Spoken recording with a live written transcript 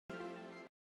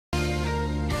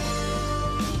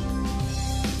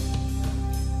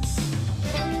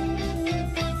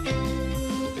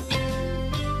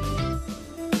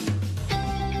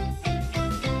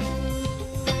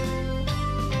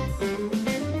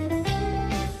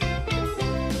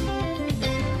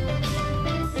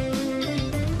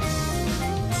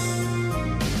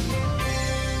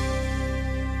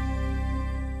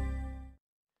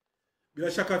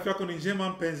Bila shaka afya yako ni njema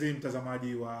mpenzi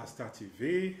mtazamaji wa Star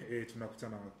TV.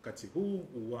 Tunakutana wakati huu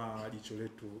wa jicho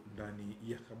letu ndani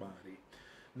ya habari.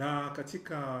 Na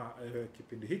katika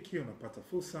kipindi hiki unapata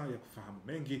fursa ya kufahamu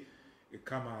mengi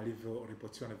kama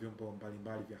alivyoripotiwa na vyombo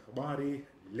mbalimbali vya habari,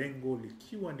 lengo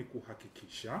likiwa ni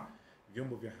kuhakikisha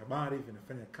vyombo vya habari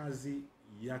vinafanya kazi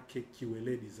yake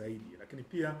kiweledi zaidi, lakini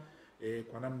pia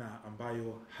kwa namna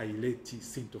ambayo haileti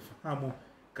sintofahamu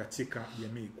katika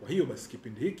jamii. Kwa hiyo basi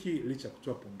kipindi hiki licha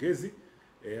kutoa pongezi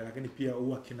lakini pia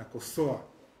huwa kinakosoa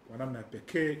kwa namna ya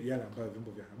pekee yale ambayo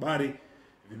vyombo vya habari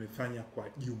vimefanya kwa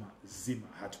juma zima.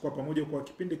 Hatakuwa pamoja kwa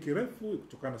kipindi kirefu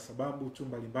kutokana na sababu tu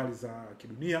mbalimbali za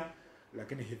kidunia,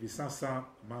 lakini hivi sasa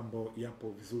mambo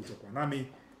yapo vizuri kwa nami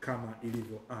kama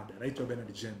ilivyo ada. Naitwa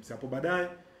Bernard James. Hapo baadaye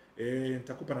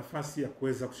nitakupa nafasi ya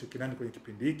kuweza kushirikiana kwenye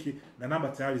kipindi hiki na namba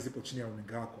tayari zipo chini ya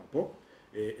runinga yako hapo.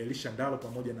 Elisha Ndalo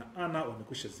pamoja na Ana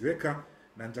wamekwisha ziweka,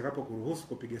 na nitakapo kuruhusu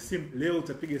kupiga simu leo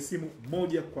utapiga simu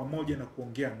moja kwa moja na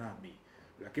kuongea nami.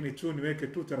 Lakini tu niweke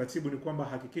tu taratibu ni kwamba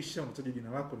hakikisha unataja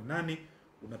jina lako ni nani,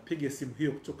 unapiga simu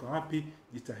hiyo kutoka wapi.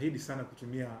 Jitahidi sana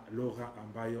kutumia lugha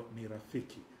ambayo ni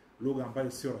rafiki. Lugha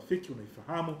ambayo sio rafiki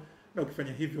unaifahamu, na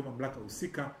ukifanya hivyo mamlaka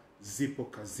husika zipo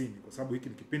kazini, kwa sababu hiki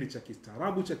ni kipindi cha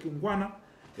kistaarabu cha kiungwana,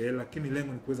 lakini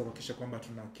lengo ni kuweza kuhakikisha kwamba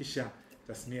tunahakikisha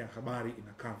tasnia ya habari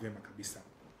inakaa vyema kabisa.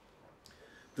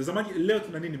 Mtazamaji, leo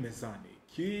tuna nini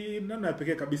mezani? Namna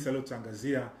pekee kabisa leo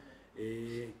tutaangazia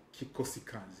kikosi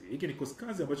kazi. Hiki ni kikosi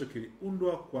kazi ambacho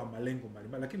kiliundwa kwa malengo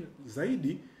mbalimbali, lakini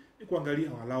zaidi ni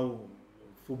kuangalia walau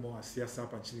mfumo wa siasa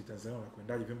hapa nchini Tanzania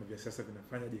unakwendaje, vyombo vya siasa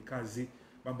vinafanyaje kazi,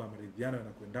 mambo ya maridhiano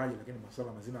yanakwendaje, lakini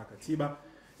masuala mazima ya katiba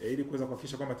ili kuweza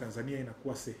kuhakikisha kwamba Tanzania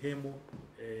inakuwa sehemu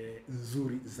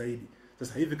nzuri zaidi.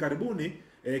 Sasa hivi karibuni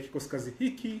kikosi kazi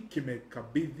hiki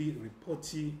kimekabidhi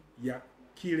ripoti ya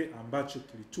kile ambacho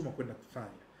kilituma kwenda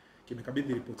kufanya.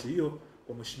 Kimekabidhi ripoti hiyo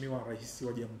kwa Mheshimiwa Rais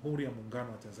wa Jamhuri ya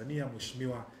Muungano wa Tanzania,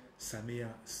 Mheshimiwa Samia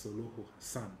Suluhu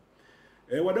Hassan.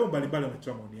 Wadau mbalimbali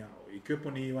wametoa maoni yao,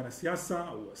 ikiwepo ni wanasiasa,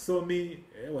 wasomi,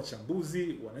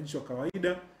 wachambuzi, wananchi wa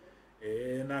kawaida,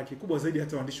 na kikubwa zaidi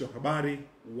hata waandishi wa habari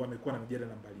wamekuwa na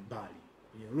mijadala mbalimbali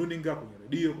kwenye runinga, kwenye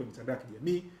redio, kwenye mitandao ya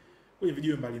kijamii, kwenye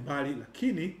video mbalimbali,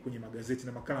 lakini kwenye magazeti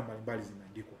na makala mbalimbali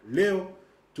zimeandikwa. Leo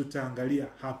tutaangalia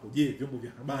hapo, je, vyombo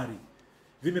vya habari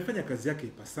vimefanya kazi yake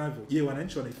ipasavyo? Je,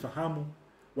 wananchi wanaifahamu?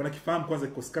 Wanakifahamu kwanza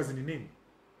kikosi kazi ni nini?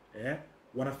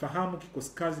 Wanafahamu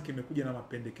kikosi kazi kimekuja na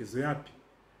mapendekezo yapi?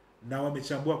 Na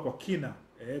wamechambua kwa kina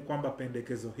kwamba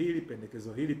pendekezo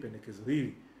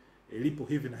hili lipo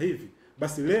hivi na hivi.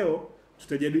 Basi leo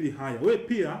tutajadili haya. Wewe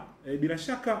pia bila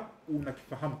shaka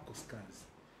unakifahamu kikosi kazi,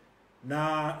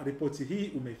 na ripoti hii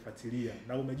umeifuatilia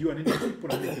na umejua nini kipo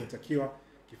na nini kinatakiwa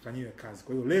kifanyiwe kazi.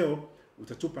 Kwa hiyo leo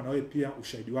utatupa na wewe pia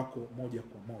ushahidi wako moja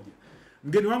kwa moja.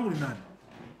 Mgeni wangu ni nani?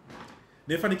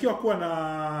 Nimefanikiwa kuwa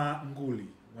na nguli,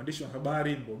 mwandishi wa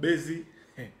habari mbobezi,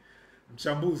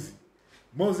 mchambuzi,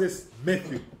 Moses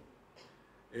Matthew.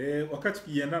 Wakati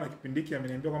tukijiandaa na kipindi hiki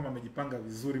ameniambia kwamba amejipanga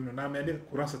vizuri mno na ameandika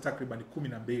kurasa takriban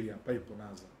 12 hapa ipo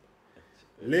nazo.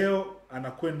 Leo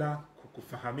anakwenda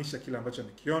kukufahamisha kile ambacho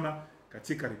amekiona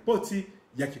katika ripoti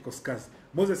ya kikosi kazi.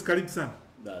 Moses, karibu sana.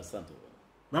 Asante.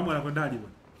 Mambo yanakwendaje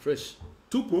bwana? Fresh.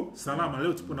 Tupo salama.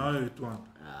 Leo tupo na wewe tu hapa.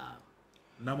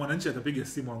 Na mwananchi atapiga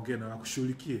simu aongee na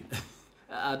akushughulikie.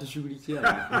 Tushughulikiane.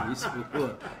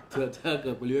 Isipokuwa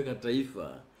tunataka kuliweka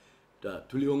taifa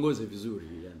tuliongoze vizuri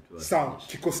yani. Sawa,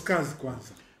 kikosi kazi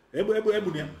kwanza. Hebu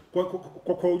ni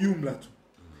kwa ujumla tu.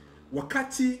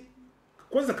 Wakati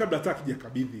kwanza kabla hata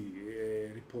kijakabidhi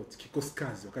report, kikosi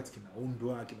kazi wakati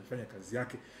kinaundwa, kinafanya kazi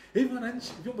yake, hivi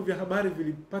wananchi, vyombo vya habari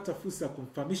vilipata fursa ya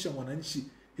kumfahamisha mwananchi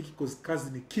hiki kikosi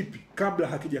kazi ni kipi kabla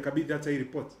hakijakabidhi hata hii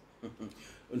report?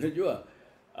 Unajua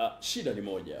shida ni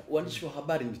moja. Uandishi wa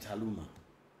habari ni taaluma.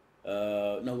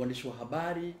 Na uandishi wa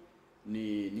habari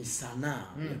ni sanaa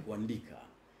ya kuandika.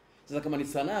 Sasa kama ni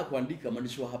sanaa ya kuandika,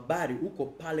 mwandishi wa habari uko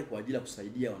pale kwa ajili ya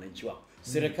kusaidia wananchi wako.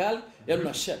 Serikali yaani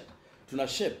tuna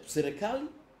shape serikali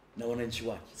na wananchi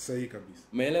wake. Sahihi kabisa.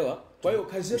 Umeelewa? Kwa hiyo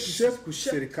kazi yetu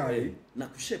kushape serikali na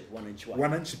kushape wananchi wake.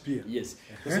 Wananchi pia. Yes.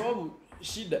 Kwa sababu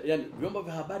shida yani vyombo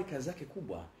vya habari kazi yake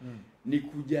kubwa ni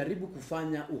kujaribu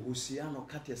kufanya uhusiano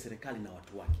kati ya serikali na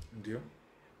watu wake. Ndio.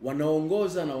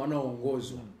 Wanaongoza na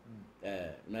wanaoongozwa.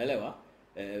 Unaelewa?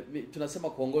 Tunasema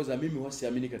kuongoza, mimi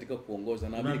husiamini katika kuongoza,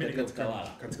 naamini katika utawala.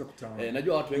 Katika kutawala.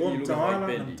 Najua watu wengi lugha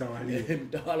hawapendi.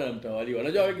 Mtawala na mtawaliwa.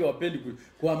 Najua wengi wapendi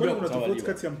kuambiwa kuna tofauti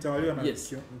kati ya mtawaliwa na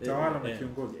mtawala na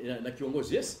kiongozi. Na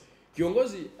kiongozi, yes.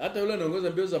 Kiongozi hata yule anaongoza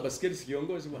mbio za basketi si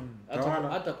kiongozi bwana.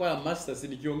 Hata kwa master si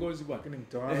ni kiongozi bwana. Lakini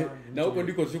mtawala na huko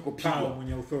ndiko tuko pia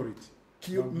mwenye authority.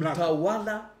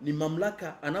 Mtawala ni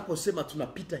mamlaka, anaposema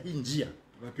tunapita hii njia,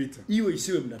 tunapita. Iwe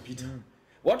isiwe mnapita.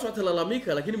 Watu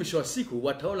watalalamika, lakini mwisho wa siku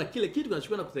wataona kile kitu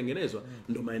kinachokwenda kutengenezwa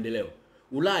ndio maendeleo.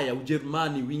 Ulaya,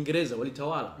 Ujerumani, Uingereza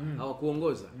walitawala,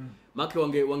 hawakuongoza. Maki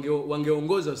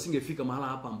wangeongoza usingefika mahala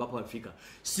hapa ambapo wafika.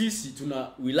 Sisi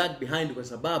we lag behind kwa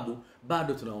sababu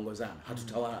bado tunaongozana,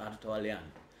 hatutawaliani.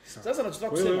 Sasa nachotaka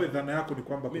kusema, wewe dhana yako ni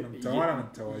kwamba kuna mtawala na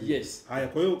mtawaliwa. Yes. Haya,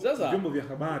 kwa hiyo vyombo vya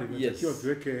habari vinatakiwa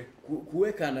viweke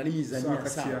kuweka na mizania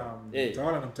sawa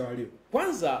mtawala na mtawaliwa.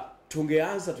 Kwanza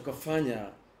tungeanza tukafanya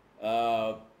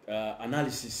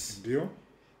analysis ndio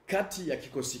kati ya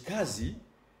kikosi kazi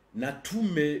na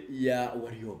tume ya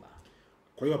Warioba.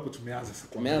 Kwa hiyo hapo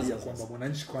tumeanza kwamba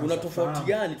mwananchi kwanza kuna tofauti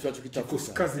gani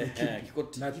tunachokitafuta kazi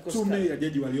na tume ya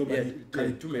jaji Warioba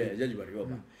ni tume ya jaji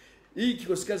Warioba. Hii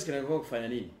kikosi kazi kinakuwa kufanya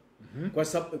nini? Kwa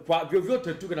sababu kwa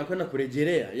vyovyote tu kinakwenda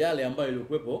kurejelea yale ambayo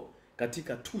yalikuwepo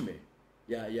katika tume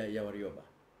ya Warioba.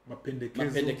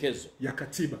 Mapendekezo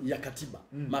ya katiba.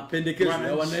 Mapendekezo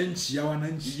ya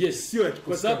wananchi. Yes, sio ya kikosi.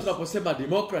 Kwa sababu tunaposema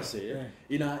democracy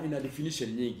ina definition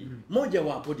nyingi. Moja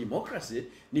wapo democracy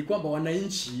ni kwamba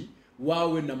wananchi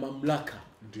wawe na mamlaka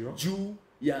juu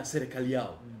ya serikali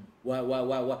yao.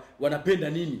 Wanapenda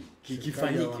nini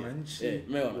kifanyike.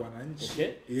 Wananchi.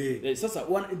 Okay? Sasa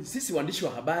sisi waandishi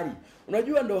wa habari,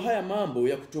 unajua ndo haya mambo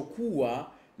ya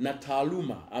kutokuwa na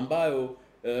taaluma ambayo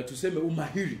tuseme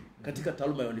umahiri katika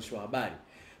taaluma ya waandishi wa habari.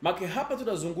 Maki hapa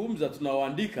tunazungumza,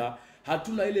 tunaoandika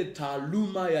hatuna ile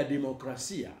taaluma ya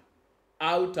demokrasia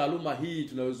au taaluma hii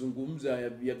tunayozungumza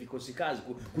ya vikosi kazi,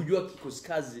 kujua kikosi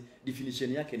kazi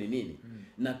definition yake ni nini,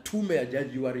 na tume ya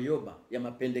jaji Warioba ya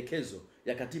mapendekezo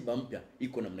ya katiba mpya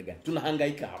iko namna gani.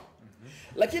 Tunahangaika hapo.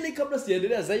 Lakini kabla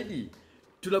sijaendelea zaidi,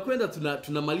 tunakwenda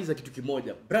tunamaliza kitu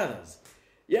kimoja, brothers.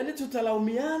 Yaani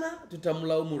tutalaumiana,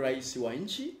 tutamlaumu rais wa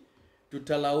nchi,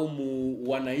 tutalaumu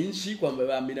wananchi kwa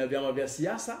vyama vya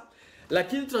siasa,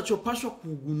 lakini tunachopashwa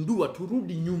kugundua,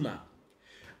 turudi nyuma.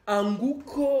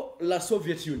 Anguko la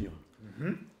Soviet Union.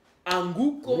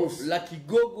 Anguko la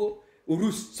kigogo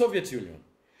Urusi, Soviet Union.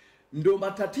 Ndio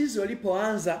matatizo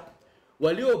yalipoanza,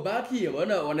 waliobaki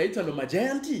wanaitwa ndo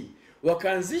majianti,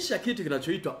 wakaanzisha kitu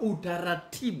kinachoitwa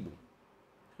utaratibu.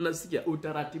 Unasikia,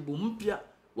 utaratibu mpya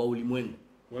wa ulimwengu.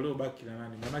 Waliobaki na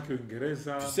nani? Manake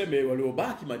Uingereza. Tuseme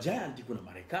waliobaki majianti, kuna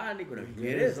Marekani, kuna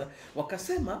Uingereza,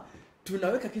 wakasema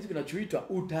tunaweka kitu kinachoitwa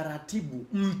utaratibu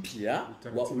mpya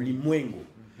wa ulimwengu.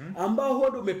 Ambao huo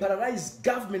ndio umeparalyze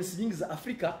governments nyingi za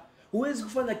Afrika. Huwezi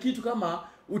kufanya kitu kama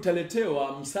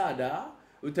utaletewa msaada,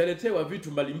 utaletewa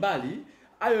vitu mbalimbali,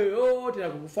 hayo yote na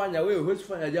kukufanya wewe huwezi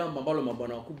kufanya jambo ambalo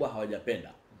mabwana wakubwa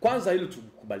hawajapenda. Kwanza hilo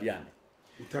tukubaliane.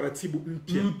 Utaratibu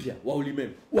mpya wa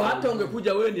ulimwengu. Hata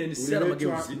ungekuja wewe ni NCR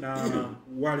mageuzi na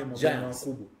wale mabwana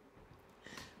wakubwa.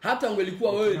 Hata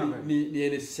ungelikuwa wewe ni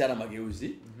NCR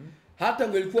mageuzi. Hata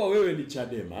ungelikuwa wewe ni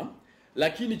Chadema,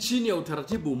 lakini chini ya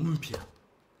utaratibu mpya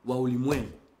wa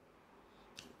ulimwengu,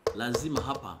 lazima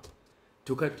hapa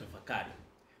tukae tafakari.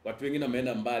 Watu wengine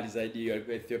wameenda mbali zaidi,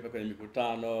 walikuwa Ethiopia kwenye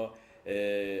mikutano,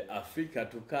 Afrika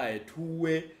tukae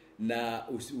tuwe na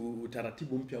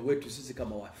utaratibu mpya wetu sisi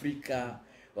kama Waafrika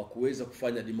wa kuweza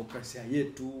kufanya demokrasia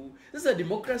yetu. Sasa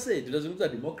demokrasia, tunazungumza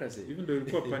demokrasia. Hivi ndio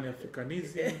ilikuwa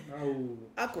pan-africanism au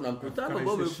hakuna mkutano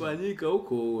ambao umefanyika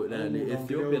huko na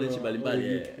Ethiopia na nchi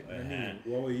mbalimbali.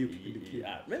 Wao hiyo kipindi.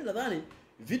 Mimi nadhani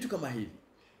vitu kama hivi.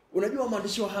 Unajua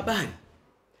mwandishi wa habari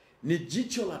ni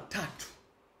jicho la tatu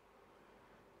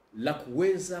la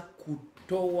kuweza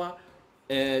kutoa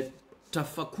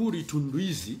tafakuri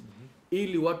tunduizi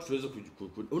ili watu tuweze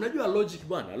unajua logic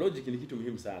bwana, logic ni kitu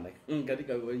muhimu sana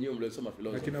katika wenyewe mliosoma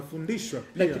philosophy. Lakini nafundishwa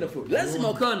pia. Lazima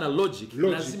ukawa na logic,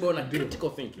 lazima una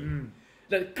critical thinking.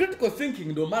 Na critical thinking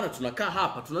ndio maana tunakaa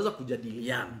hapa, tunaweza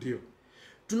kujadiliana. Ndio.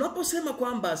 Tunaposema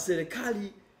kwamba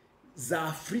serikali za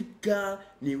Afrika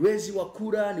ni wezi wa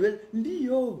kura,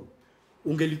 ndio.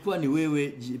 Ungelikuwa ni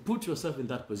wewe, put yourself in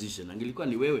that position. Angelikuwa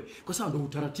ni wewe, kwa sababu ndio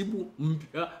utaratibu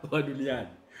mpya wa duniani.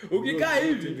 Ukikaa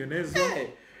hivi tengenezwa.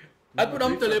 Hakuna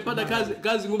mtu aliyepata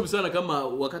kazi ngumu sana kama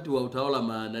wakati wa utawala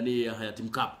hayati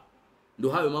Mkapa.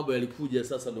 Ndio hayo mambo yalikuja,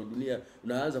 sasa ndio dunia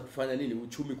unaanza kufanya nini,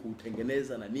 uchumi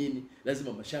kuutengeneza na nini,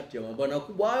 lazima masharti ya mambo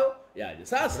makubwa hayo yaje.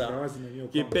 Sasa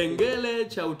kipengele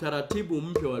cha utaratibu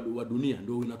mpya wa dunia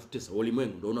ndio unatutesa,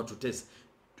 ulimwengu ndio unatutesa.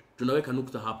 Tunaweka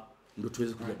nukta hapo ndio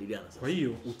tuweze kujadiliana sasa. Kwa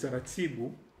hiyo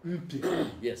utaratibu mpya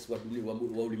yes wa dunia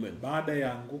wa ulimwengu baada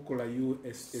ya anguko la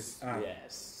USSR.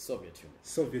 Yes,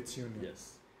 Soviet Union.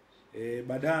 Yes.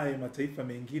 Baadaye mataifa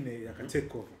mengine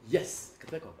yakatake over. Yes,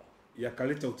 katake over.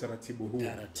 Yakaleta utaratibu huu.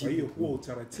 Kwa hiyo huo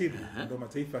utaratibu ndio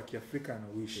mataifa ya Kiafrika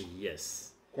yanaishi.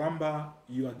 Yes. Kwamba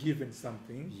you are given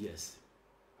something. Yes.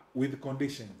 With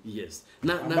condition. Yes.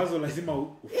 Ambazo lazima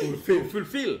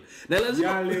fulfill. Na lazima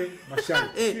yale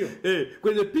masharti.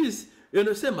 Kwenye peace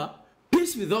Inasema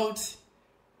peace without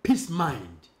peace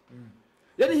mind.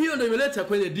 Yaani hiyo ndio imeleta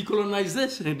kwenye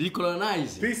decolonization,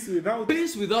 decolonize.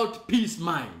 Peace without peace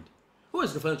mind.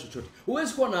 Huwezi kufanya chochote.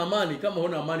 Huwezi kuwa na amani kama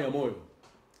huna amani ya moyo.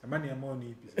 Amani ya moyo ni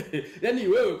ipi? Yaani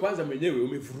wewe kwanza mwenyewe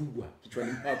umevurugwa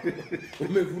kichwani mwako.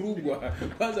 Umevurugwa.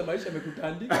 Kwanza maisha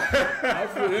yamekutandika.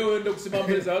 Alafu leo uende kusimama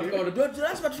mbele za watu kama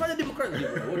lazima tufanye democracy.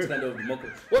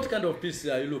 What kind of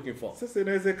peace are you looking for? Sasa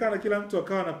inawezekana kila mtu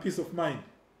akawa na peace of mind.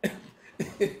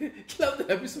 Kila mtu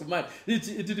ana peace of mind.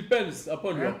 It depends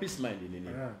upon your peace mind ni nini.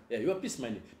 Yeah, your peace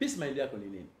mind. Peace mind yako ni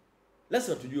nini?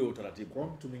 Lazima tujue utaratibu. Kwa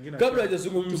mtu mwingine kabla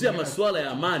hajazungumzia masuala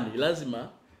ya amani, lazima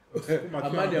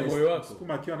amani ya moyo wako.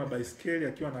 Kama akiwa na baiskeli,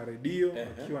 akiwa na redio,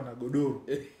 akiwa na godoro.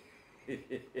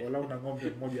 Walau na ng'ombe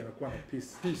mmoja anakuwa na peace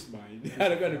mind.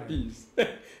 Anakuwa na peace.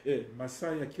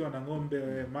 Masai akiwa na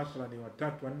ng'ombe makala ni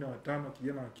 3, 4, 5,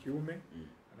 kijana wa kiume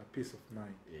ana peace of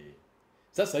mind.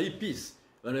 Sasa hii peace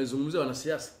wanazungumzia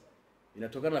wanasiasa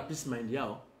inatokana na peace mind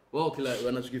yao. Wao kila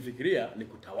wanachokifikiria ni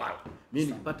kutawala. Mimi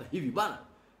nikipata hivi bana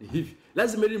ni hivi.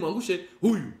 Lazima ili muangushe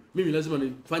huyu. Mimi lazima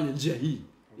nifanye njia hii.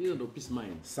 Hiyo ndio peace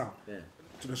mind. Sawa.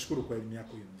 Tunashukuru kwa elimu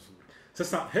yako hiyo nzuri.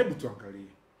 Sasa hebu tuangalie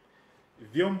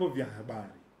vyombo vya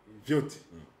habari vyote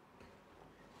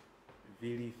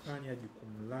vilifanya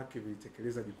jukumu lake,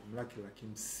 vilitekeleza jukumu lake la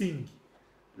kimsingi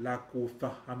la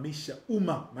kufahamisha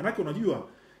umma. Maana unajua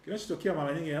kinachotokea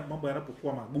mara nyingi mambo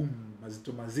yanapokuwa magumu,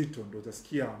 mazito ndio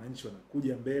utasikia wananchi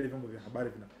wanakuja mbele, vyombo vya habari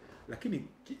vina. Lakini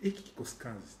hiki kikosi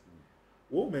kazi,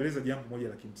 wewe umeeleza jambo moja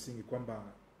la kimsingi kwamba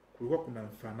kulikuwa kuna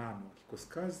mfanano wa kikosi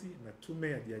kazi na tume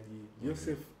ya Jaji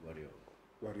Joseph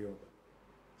Warioba.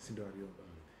 Si ndio Warioba?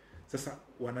 Sasa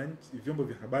wananchi, vyombo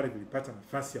vya habari vilipata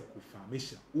nafasi ya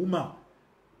kufahamisha umma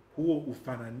huo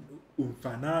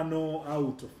mfanano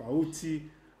au tofauti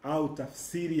au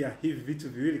tafsiri ya hivi vitu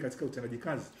viwili katika utendaji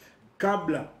kazi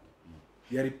kabla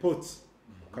ya ripoti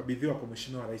kukabidhiwa kwa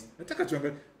Mheshimiwa Rais. Nataka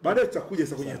tuangalie baadaye, tutakuja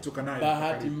sasa kwenye tuka nayo.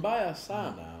 Bahati mbaya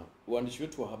sana waandishi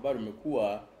wetu wa habari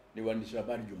wamekuwa ni waandishi wa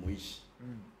habari jumuishi.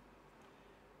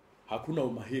 Hakuna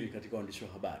umahiri katika waandishi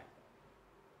wa habari.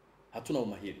 Hatuna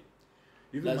umahiri.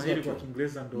 Hivi umahiri kwa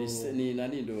Kiingereza ndo ni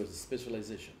nani ndo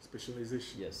specialization.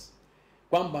 Yes.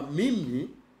 Kwamba mimi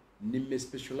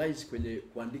nimespecialize kwenye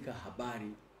kuandika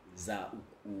habari za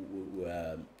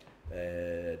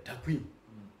takwimu.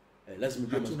 Lazima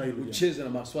ucheze na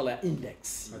masuala ya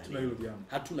index. Hatuna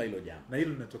hilo jambo. Na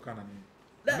hilo linatokana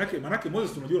nini? Manake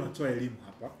Moses tunajua unatoa elimu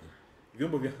hapa.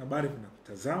 Vyombo vya habari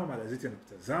vinakutazama, magazeti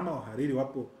yanakutazama, wahariri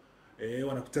wapo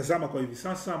wanakutazama kwa hivi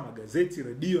sasa, magazeti,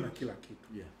 redio na kila kitu.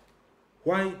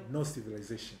 Why no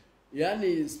civilization?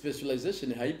 Yaani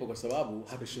specialization haipo kwa sababu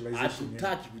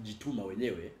hatutaki kujituma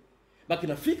wenyewe. Baki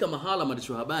nafika mahala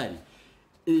mwandishi wa habari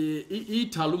hii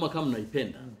taaluma kama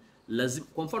naipenda. Lazima,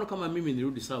 kwa mfano kama mimi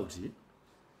nirudi Sauti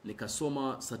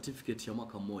nikasoma certificate ya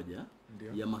mwaka mmoja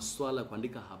ya masuala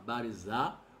kuandika habari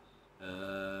za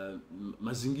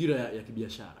mazingira ya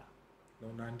kibiashara. Na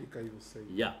unaandika hivyo sasa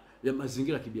hivi. Ya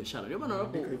mazingira ya kibiashara. Ndio maana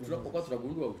tunapokuwa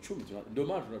tunagundua uchumi, ndio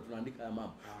maana tunaandika haya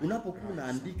mambo. Unapokuwa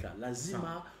unaandika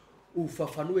lazima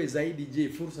ufafanue zaidi, je,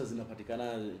 fursa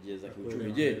zinapatikana je za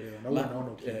kiuchumi, je,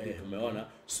 umeona?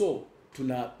 So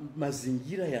tuna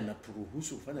mazingira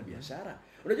yanaturuhusu kufanya biashara.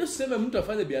 Unajua usiseme mtu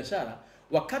afanye biashara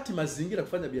wakati mazingira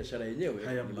kufanya biashara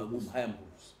yenyewe ni magumu,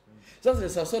 hayamruhusu. Sasa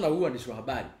sasa sana huwa ni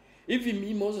habari. Hivi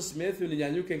mimi Moses Matthew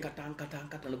ninyanyuke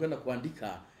nkata nakwenda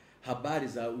kuandika habari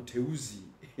za uteuzi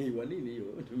wa nini hiyo?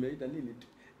 Tumeita nini?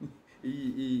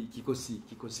 Hii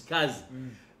kikosi kazi.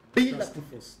 Bila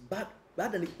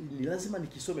baada ni lazima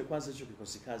nikisome kwanza hicho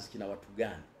kikosi kazi kina watu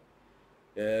gani?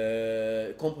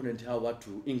 Component hao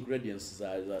watu, ingredients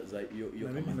za hiyo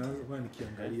kama mimi naanza kwa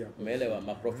nikiangalia hapo. Umeelewa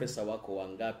maprofesa wako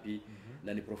wangapi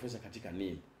na ni profesa katika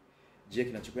nini? Je,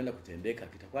 kinachokwenda kutendeka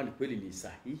kitakuwa ni kweli ni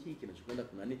sahihi? Kinachokwenda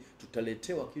kuna nini?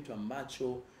 Tutaletewa kitu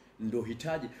ambacho ndo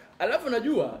hitaji. Alafu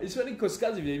najua isiwe ni kikosi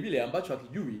kazi vile vile ambacho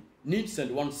hakijui needs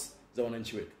and wants za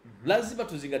wananchi wetu. Lazima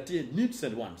tuzingatie needs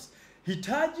and wants.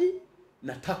 Hitaji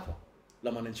na takwa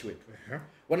la wananchi wetu.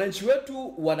 Wananchi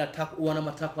wetu wana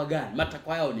matakwa gani?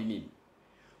 Matakwa yao ni nini?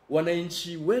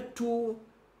 Wananchi wetu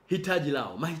hitaji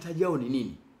lao, mahitaji yao ni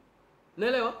nini?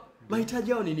 Naelewa?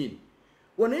 Mahitaji yao ni nini?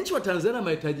 Wananchi wa Tanzania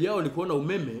mahitaji yao ni kuona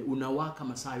umeme unawaka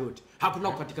masaa yote.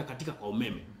 Hakuna katika kwa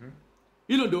umeme.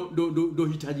 Hilo ndo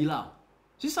hitaji lao.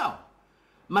 Si sawa?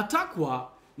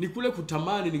 Matakwa ni kule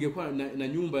kutamani ningekuwa na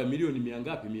nyumba ya milioni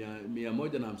 150,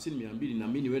 200 na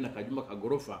mimi niwe na kajumba ka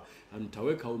gorofa,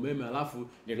 nitaweka umeme alafu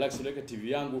ni relax niweke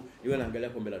TV yangu niwe naangalia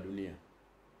kombe la dunia.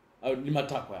 Au ni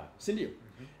matakwa, si ndio?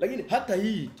 Lakini hata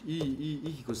hii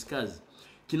kikosi kazi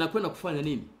kinakwenda kufanya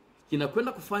nini?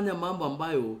 kinakwenda kufanya mambo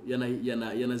ambayo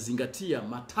yanazingatia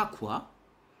matakwa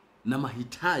na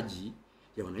mahitaji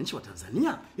ya wananchi wa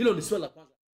Tanzania? Hilo ni swali la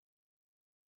kwanza.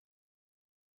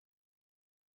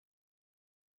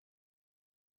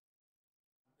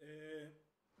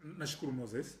 Nashukuru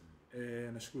Moses.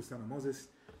 Nashukuru sana Moses.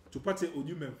 Tupate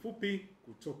ujumbe mfupi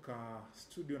kutoka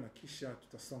studio na kisha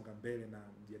tutasonga mbele na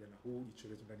mjadala huu Jicho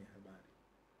Letu Ndani ya Habari.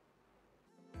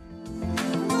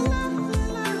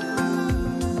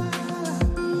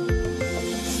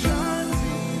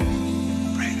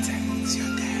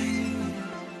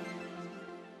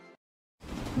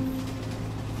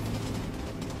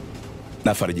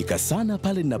 Nafarijika sana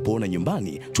pale ninapoona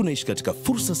nyumbani tunaishi katika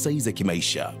fursa sahihi za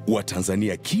kimaisha.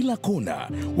 Watanzania kila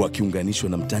kona wakiunganishwa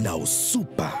na mtandao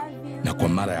super. Na kwa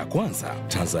mara ya kwanza,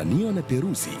 Tanzania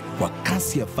wanaperuzi kwa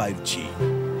kasi ya 5G.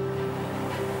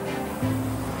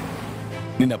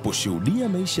 Ninaposhuhudia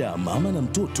maisha ya mama na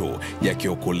mtoto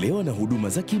yakiokolewa na huduma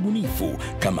za kibunifu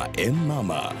kama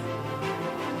M-Mama,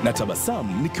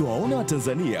 natabasamu nikiwaona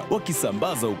Watanzania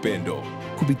wakisambaza upendo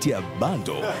kupitia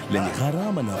bando lenye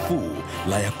gharama nafuu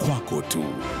la ya kwako tu,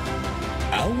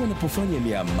 au wanapofanya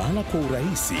miamala kwa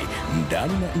urahisi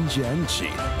ndani na nje ya nchi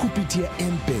kupitia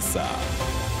M-Pesa,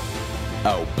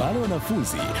 au pale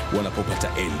wanafunzi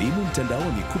wanapopata elimu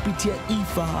mtandaoni kupitia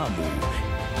ifahamu.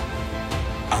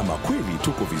 Ama kweli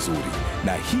tuko vizuri,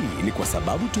 na hii ni kwa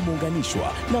sababu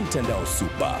tumeunganishwa na mtandao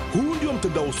super. Huu ndio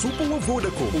mtandao super wa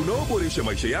Vodacom unaoboresha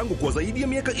maisha yangu kwa zaidi ya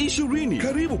miaka 20.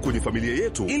 Karibu kwenye familia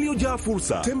yetu iliyojaa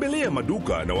fursa. Tembelea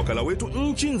maduka na wakala wetu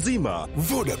nchi nzima.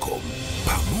 Vodacom,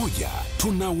 pamoja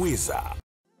tunaweza.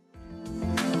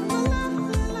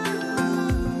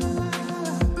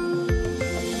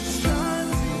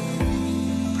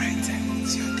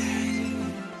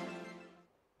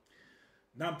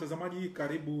 Na mtazamaji,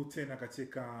 karibu tena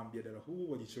katika mjadala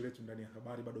huu wa Jicho Letu Ndani ya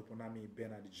Habari. Bado upo nami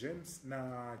Bernard James,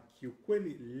 na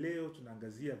kiukweli leo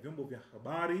tunaangazia vyombo vya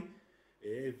habari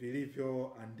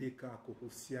vilivyoandika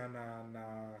kuhusiana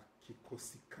na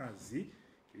kikosi kazi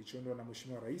kilichoundwa na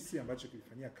Mheshimiwa Rais ambacho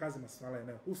kilifanyia kazi masuala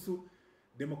yanayohusu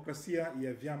demokrasia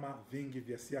ya vyama vingi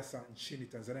vya siasa nchini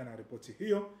Tanzania, na ripoti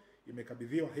hiyo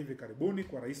imekabidhiwa hivi karibuni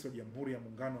kwa Rais wa Jamhuri ya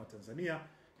Muungano wa Tanzania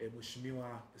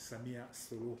Mheshimiwa Samia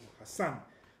Suluhu Hassan.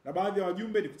 Na baadhi ya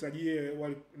wajumbe nikutajie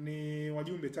ni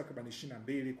wajumbe takriban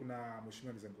 22. Kuna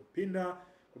Mheshimiwa Mzango Pinda,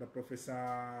 kuna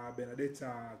Profesa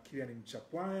Benedetta Kilian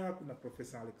Mchapwaya, kuna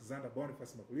Profesa Alexander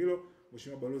Boniface Makulilo,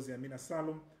 Mheshimiwa Balozi Amina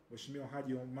Salum, Mheshimiwa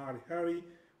Haji Omar Hari,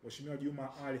 Mheshimiwa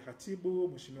Juma Ali Hatibu,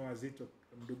 Mheshimiwa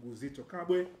ndugu Zito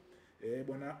Kabwe,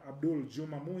 Bwana Abdul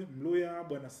Juma Mluya,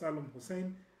 Bwana Salum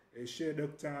Hussein, Sheikh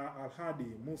Dr. Alhadi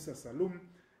Musa Salum,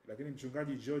 lakini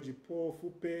mchungaji George Paul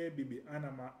Fupe, Bibi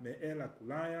Ana Meela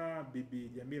Kulaya, Bibi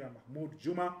Jamila Mahmud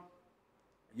Juma.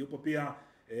 Yupo pia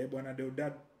Bwana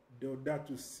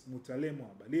Deodatus Mutalemwa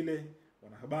Balile,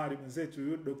 wanahabari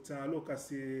mwenzetu Dr.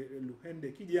 Lucas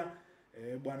Luhende Kija,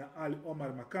 Bwana Ali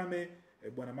Omar Makame,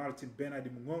 Bwana Martin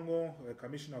Bernard Mungongo,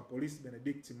 Commissioner wa Police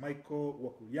Benedict Michael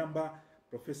Wakuyamba,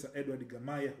 Professor Edward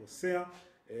Gamaya Hosea,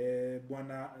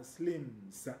 Bwana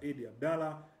Slim Saidi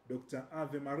Abdalla, Dr.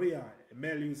 Ave Maria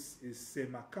Emelius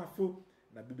Semakafu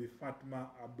na Bibi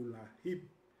Fatma Abdullahib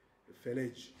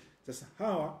Feleji. Sasa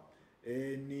hawa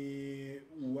ni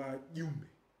wajumbe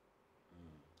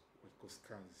wa kikosi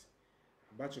kazi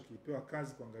ambacho kilipewa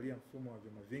kazi kuangalia mfumo wa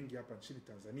vyama vingi hapa nchini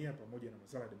Tanzania pamoja na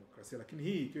masuala ya demokrasia, lakini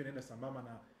hii ikiwa inaenda sambamba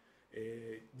na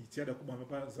jitihada kubwa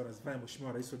ambazo anazifanya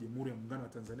Mheshimiwa Rais wa Jamhuri ya Muungano wa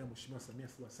Tanzania Mheshimiwa Samia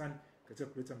Suluhu Hassan katika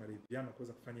kuleta maridhiano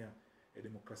kuweza kufanya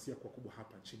demokrasia kwa kubwa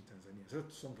hapa nchini Tanzania. Sasa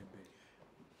tusonge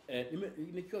mbele.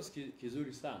 Ni kikosi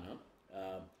kizuri sana,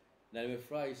 na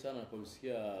nimefurahi sana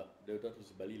kusikia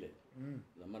Deodatus Balile.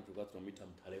 Zamani tulikuwa tunamuita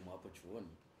Mtalemo hapo chuoni.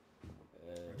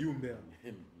 Jumbe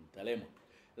Mtalemo.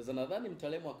 Sasa nadhani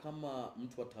Mtalemo kama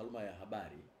mtu wa taaluma ya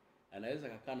habari anaweza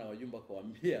kukaa na wajumbe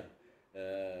kuambia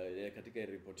katika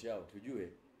ripoti yao tujue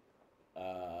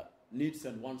needs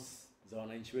and wants za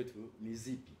wananchi wetu ni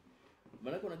zipi.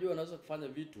 Maana unajua wanaweza kufanya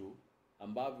vitu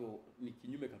ambavyo ni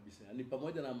kinyume kabisa. Yaani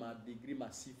pamoja na madigrii,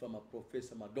 masifa,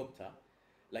 maprofesa, madokta,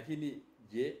 lakini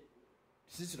je,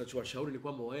 sisi tunachowashauri ni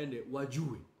kwamba waende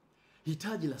wajue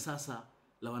hitaji la sasa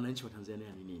la wananchi wa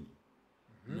Tanzania ni nini?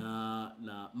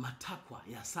 Na matakwa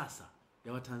ya sasa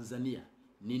ya Watanzania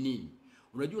ni nini?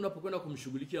 Unajua unapokwenda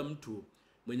kumshughulikia mtu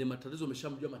mwenye matatizo,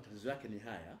 umeshamjua matatizo yake ni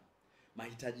haya,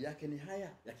 mahitaji yake ni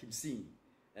haya ya kimsingi.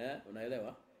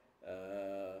 Unaelewa?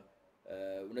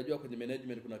 Unajua kwenye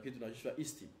management kuna kitu kinachoitwa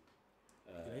esteem.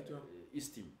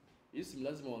 Esteem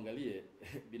lazima uangalie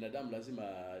binadamu lazima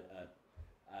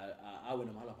awe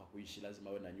na mahali pa kuishi, lazima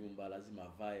awe na nyumba, lazima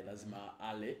avae, lazima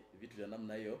ale, vitu vya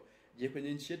namna hiyo. Je,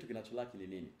 kwenye nchi yetu kinacholaki ni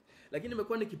nini? Lakini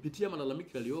nimekuwa nikipitia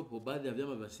malalamiko yaliyopo, baadhi ya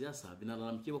vyama vya siasa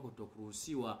vinalalamikiwa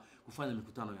kutokuruhusiwa kufanya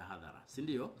mikutano ya hadhara, si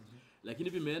ndio? Lakini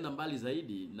vimeenda mbali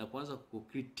zaidi na kuanza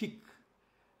kucritique.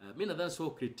 Mimi nadhani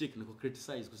sio critique, ni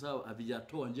criticize, kwa sababu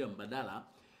havijatoa njia mbadala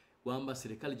kwamba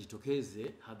serikali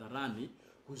jitokeze hadharani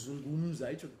kuzungumza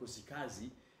hicho kikosi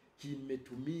kazi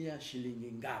kimetumia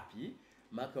shilingi ngapi.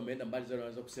 Maana wameenda mbali zaidi,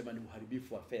 wanaweza kusema ni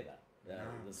uharibifu wa fedha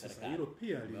za serikali. Hilo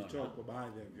pia lilitoa kwa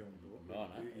baadhi ya vyombo vya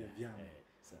vyama,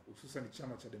 hususan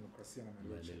Chama cha Demokrasia na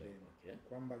Maendeleo,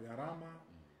 kwamba gharama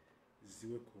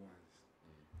ziwekwe wazi.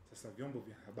 Sasa vyombo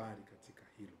vya habari katika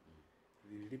hilo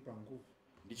vililipa nguvu.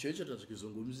 Ndicho hicho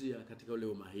tunachokizungumzia katika ule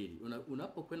umahiri.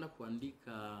 Unapokwenda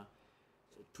kuandika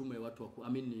tume watu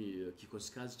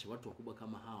kikosi kazi cha watu wakubwa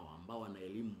kama hawa ambao wana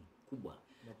elimu kubwa,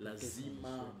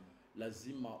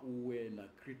 lazima uwe na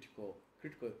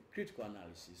critical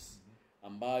analysis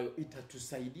ambayo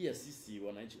itatusaidia sisi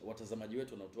wananchi, watazamaji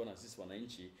wetu wanaotuona sisi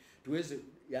wananchi, tuweze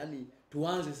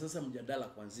tuanze sasa mjadala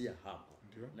kuanzia hapo.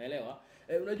 Naelewa.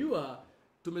 Unajua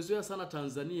tumezoea sana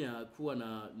Tanzania kuwa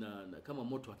na kama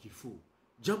moto wa kifuu.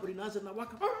 Jambo linaanza na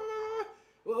waka.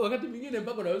 Wakati mwingine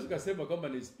mpaka unaweza kusema kwamba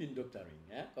ni spin doctoring,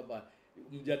 kwamba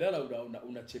mjadala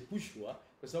unachepushwa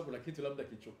kwa sababu kuna kitu labda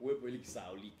kilichokuwepo ili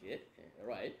kisahaulike,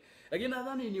 right? Lakini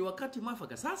nadhani ni wakati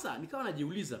mwafaka. Sasa nikawa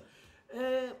najiuliza,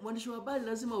 mwandishi wa habari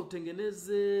lazima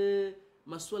utengeneze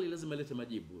maswali, lazima lete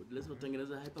majibu, lazima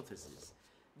utengeneze hypothesis.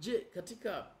 Je,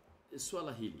 katika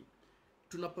swala hili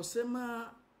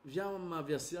tunaposema vyama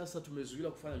vya siasa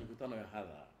tumezuiliwa kufanya mikutano ya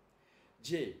hadhara,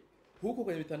 je, huko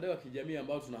kwenye mitandao ya kijamii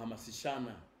ambao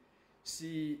tunahamasishana,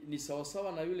 si ni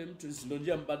sawasawa na yule mtu, ndio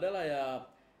njia mbadala ya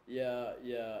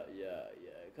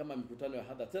kama mikutano ya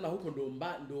hadhara? Tena huko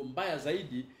ndo mbaya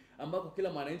zaidi, ambako kila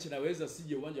mwananchi anaweza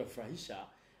sije uwanja kufurahisha,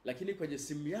 lakini kwenye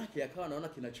simu yake akawa anaona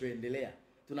kinachoendelea.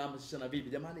 Tunahamasishana vipi?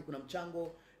 Jamani, kuna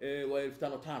mchango wa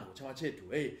 1500 chama chetu.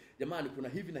 Jamani, kuna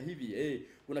hivi na hivi.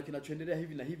 Kuna kinachoendelea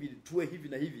hivi na hivi, tuwe hivi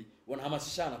na hivi.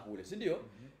 Wanahamasishana kule, si ndio?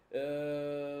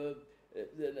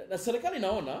 Na serikali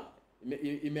naona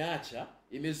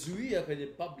imezuia kwenye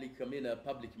public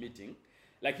meeting,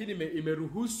 lakini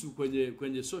imeruhusu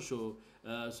kwenye social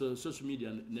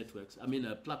media networks,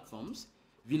 platforms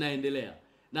vinaendelea.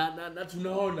 Na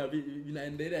tunaona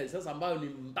vinaendelea sasa, ambayo ni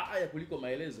mbaya kuliko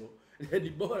maelezo. Ni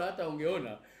bora hata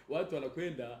ungeona watu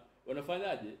wanakwenda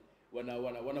wanafanyaje,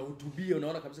 wanahutubia,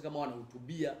 unaona kabisa kama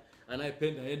wanahutubia,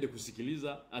 anayependa aende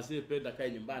kusikiliza, asiyependa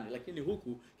kae nyumbani. Lakini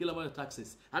huku kila mara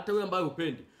taxes, hata wewe ambaye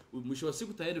upendi, mwisho wa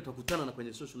siku taende utakutana na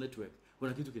kwenye social network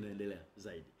kuna kitu kinaendelea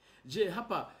zaidi. Je,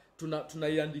 hapa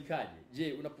tunaiandikaje?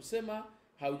 Je, unaposema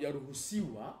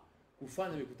haujaruhusiwa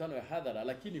kufanya mikutano ya hadhara,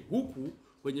 lakini huku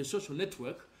kwenye social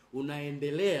network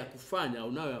unaendelea kufanya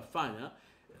unayoyafanya,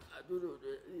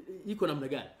 iko namna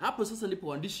gani? Hapo sasa ndipo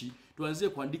waandishi tuanzie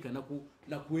kuandika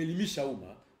na kuelimisha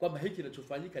umma kwamba hiki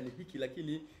kinachofanyika ni hiki,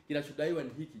 lakini kinachodaiwa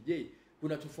ni hiki. Je,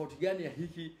 kuna tofauti gani ya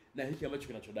hiki na hiki ambacho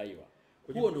kinachodaiwa?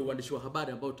 Huo ndio uandishi wa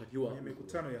habari ambao utakiwa kwenye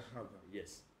mikutano ya hadhara.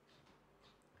 Yes.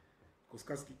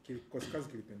 Koskazi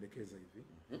kilipendekeza hivi.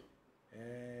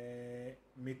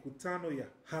 Mikutano ya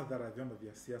hadhara ya vyama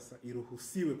vya siasa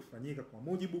iruhusiwe kufanyika kwa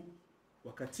mujibu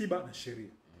wa katiba na sheria.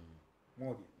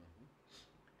 Moja.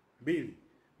 2.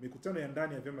 Mikutano ya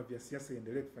ndani ya vyama vya siasa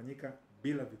iendelee kufanyika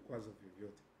bila vikwazo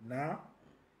vyovyote, na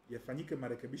yafanyike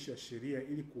marekebisho ya sheria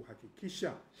ili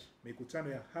kuhakikisha mikutano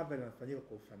ya hadhara inafanyika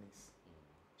kwa ufanisi.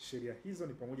 Sheria hizo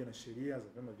ni pamoja na sheria za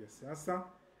vyama vya siasa,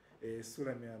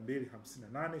 sura ya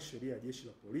 258, sheria ya jeshi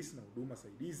la polisi na huduma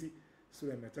saidizi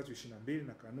sura ya 322,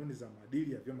 na kanuni za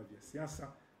maadili ya vyama vya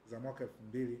siasa za mwaka 2019.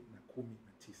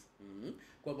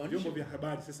 Kwa vyombo vya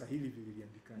habari sasa hili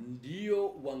vililiandika, ndio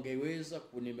wangeweza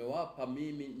nimewapa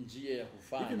mimi njia ya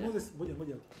kufanya. Hivi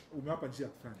moja umewapa njia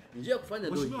ya kufanya. Njia ya kufanya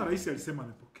ndio. Mheshimiwa Rais alisema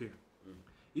amepokea.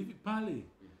 Hivi pale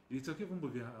ilitokea vyombo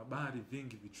vya habari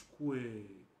vingi vichukue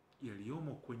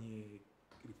yaliomo kwenye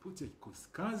ripoti ya kikosi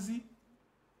kazi,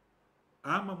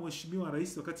 ama Mheshimiwa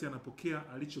Rais wakati anapokea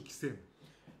alichokisema?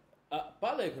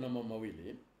 Pale kuna mambo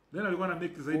mawili. Nani alikuwa na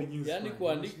make zaidi news? Yaani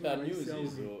kuandika news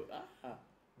hizo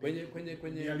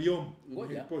kwenye yaliomo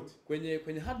ripoti.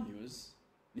 Kwenye hard news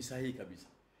ni sahihi kabisa.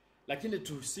 Lakini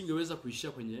tusingeweza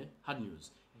kuishia kwenye hard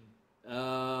news.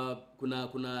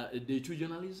 Kuna day to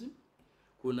journalism,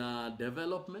 kuna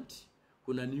development,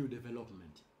 kuna new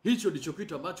development. Hicho ndicho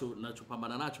kitu ambacho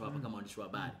nachopambana nacho hapa kama mwandishi wa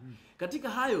habari. Katika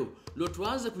hayo ndio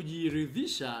tuanze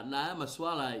kujiridhisha na haya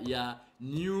masuala ya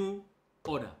new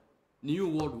order,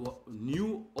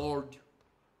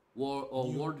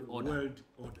 world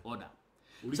order.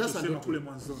 Sasa Ulichosema kule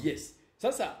mwanzo. Yes.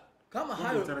 Sasa Kama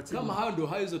hayo ndio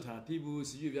hizo taratibu,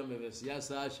 sijui vyama vya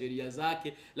siasa, sheria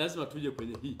zake, lazima tuje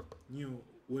kwenye hii new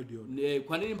word order.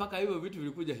 Kwa nini mpaka hivyo vitu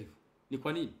vilikuja hivyo? Ni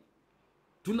kwa nini?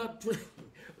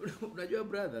 Unajua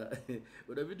brother,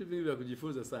 una vitu vingi vya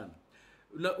kujifunza sana.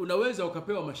 Unaweza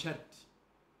ukapewa masharti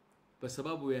kwa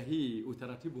sababu ya hii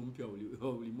utaratibu mpya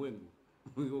wa ulimwengu.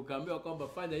 Ukaambiwa kwamba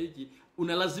fanya hiki,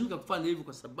 unalazimika kufanya hivyo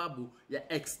kwa sababu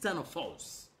ya external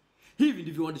force. Hivi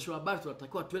ndivyo waandishi wa habari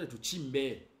tunatakiwa twende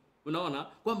tuchimbe. Unaona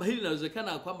kwamba hili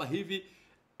linawezekana, kwamba hivi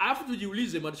afu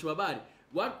tujiulize, waandishi wa habari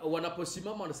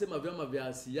wanaposimama wanasema vyama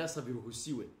vya siasa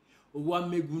viruhusiwe,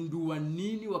 wamegundua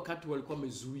nini wakati walikuwa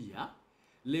wamezuia?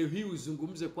 Leo hii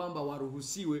uzungumze kwamba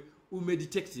waruhusiwe,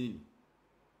 umedetect nini?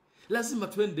 Lazima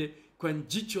twende kwa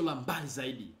jicho la mbali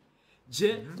zaidi.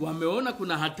 Je, wameona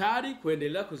kuna hatari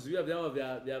kuendelea kuzuia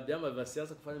vyama vya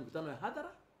siasa kufanya mikutano ya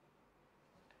hadhara?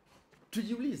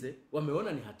 Tujiulize,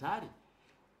 wameona ni hatari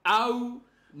au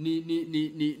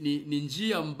ni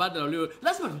njia mbadala leo?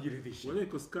 Lazima tujiridhishe. Wale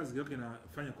koskazi yake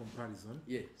inafanya comparison.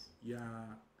 Yes. Ya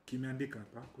kimeandika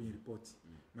hapa kwenye ripoti.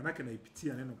 Maana yake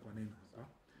naipitia neno kwa neno hapa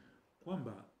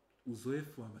kwamba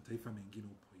uzoefu wa mataifa mengine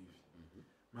upo hivi.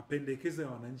 Mapendekezo ya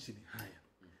wananchi ni haya.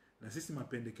 Na sisi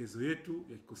mapendekezo yetu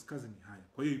ya kikoskazi ni haya.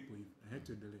 Kwa hiyo ipo hivi.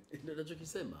 Tuendelee. Ndio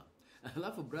ninachokisema.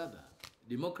 Alafu brother,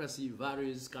 democracy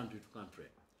varies country to country.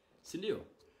 Si ndio?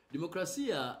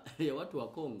 Demokrasia ya watu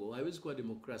wa Kongo haiwezi kuwa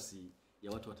demokrasi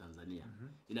ya watu wa Tanzania.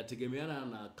 Inategemeana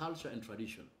na culture and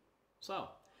tradition.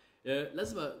 Sawa?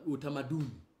 Lazima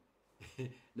utamaduni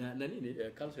na nini,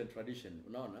 culture and tradition,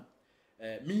 unaona?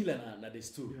 Mila na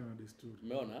desturi. Yeah, desturi.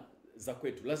 Umeona? Za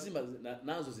kwetu lazima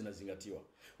nazo zinazingatiwa.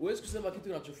 Huwezi kusema kitu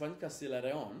kinachofanyika Sierra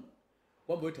Leone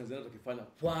kwamba wewe Tanzania tukifanya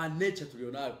kwa nature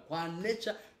tulionayo, kwa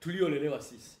nature tuliolelewa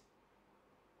sisi.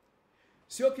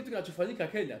 Sio kitu kinachofanyika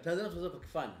Kenya, Tanzania tunaweza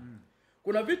kukifanya.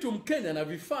 Kuna vitu Mkenya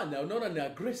anavifanya unaona ni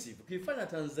aggressive. Ukifanya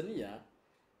Tanzania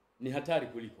ni hatari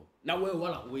kuliko. Na wewe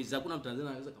wala huwezi, hakuna Mtanzania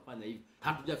anaweza kufanya hivi.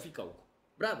 Hatujafika huko.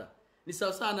 Brother, ni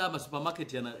sawa sana hapa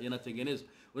supermarket yanatengenezwa.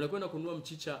 Unakwenda kununua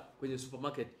mchicha kwenye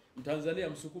supermarket, Mtanzania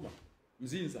Msukuma,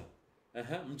 Mzinza,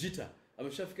 Mjita,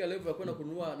 ameshafika level ya kwenda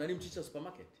kununua mchicha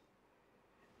supermarket.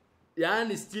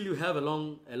 Yaani still you have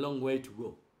a long way to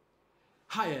go.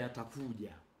 Haya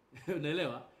yatakuja.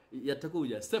 Unaelewa?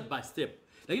 Yatakuja step by step.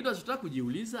 Lakini tunataka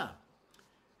kujiuliza,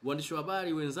 waandishi wa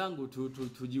habari wenzangu,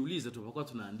 tujiulize tunapokuwa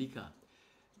tunaandika,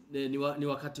 ni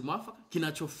wakati mwafaka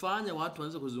kinachofanya watu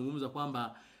waanze kuzungumza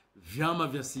kwamba vyama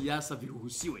vya siasa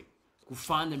viruhusiwe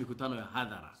kufanya mikutano ya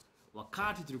hadhara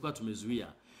wakati tulikuwa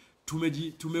tumezuia?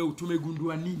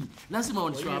 Tumegundua nini? Lazima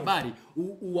waandishi wa habari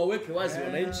uwaweke wazi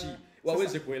wananchi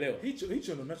waweze kuelewa. Hicho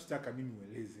ndio ninachotaka mimi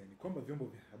ueleze, yani kwamba vyombo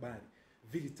vya habari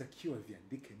vilitakiwa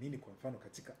viandike nini kwa mfano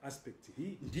katika aspect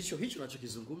hii. Ndicho hicho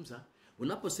ninachokizungumza.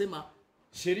 Unaposema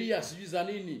sheria sijui za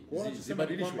nini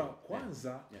zibadilishwe, kwamba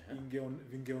kwanza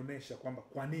vingeonesha kwamba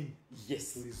kwa nini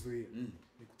tulizuia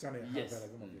mikutano ya hadhara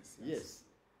vyombo vya siasa.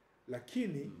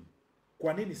 Lakini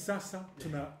kwa nini sasa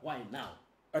why now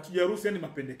hatujaruhusu yani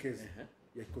mapendekezo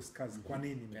ya kikoskazi? Kwa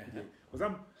nini imekuja? Kwa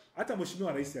sababu hata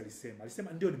Mheshimiwa Rais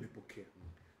alisema ndio nimepokea.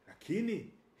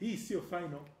 Lakini hii sio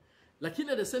final. Lakini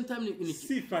at the same time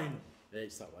si final.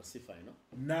 Sawa, si final.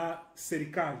 Na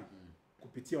serikali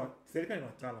kupitia serikali na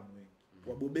wataalamu wengi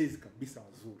wabobezi kabisa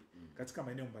wazuri katika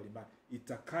maeneo mbalimbali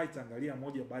itaangalia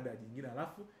moja baada ya jingine,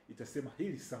 alafu itasema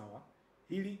hili sawa,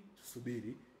 hili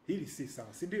tusubiri, hili si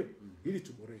sawa, si ndio? Hili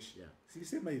tuboreshe.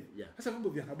 Silisema hivi. Sasa vyombo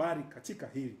vya habari katika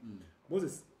hili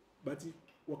Moses, but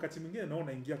wakati mwingine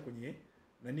naona ingia kwenye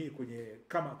kwenye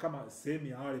kama sehemu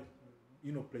ya wale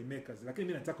playmakers, lakini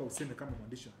mimi nataka useme kama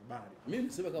mwandishi wa habari. Mimi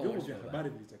niseme kama vyombo vya habari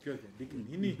vilitakiwa viandike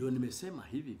nini? Ndio nimesema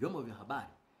hivi, vyombo vya habari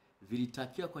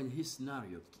vilitakiwa kwenye hii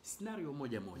scenario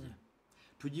moja.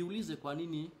 Tujiulize kwa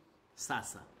nini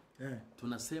sasa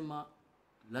tunasema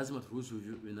lazima turuhusu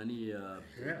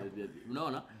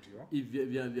unaona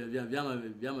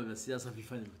vyama vya siasa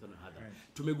vifanye mikutano hadhara.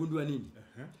 Tumegundua nini?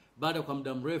 Baada kwa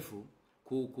muda mrefu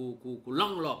ku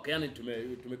long lock, yani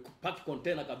tumepack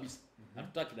container kabisa.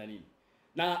 Hatutaki na nini.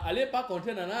 Na aliyepack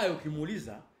container naye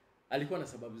ukimuuliza alikuwa na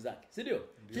sababu zake, si ndio?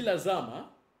 Kila zama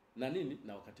na nini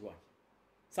na wakati wake.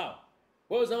 Sawa.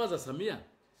 Wao zama za Samia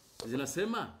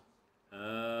zinasema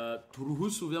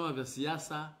turuhusu vyama vya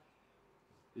siasa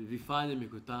vifanye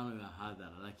mikutano ya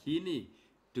hadhara, lakini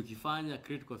tukifanya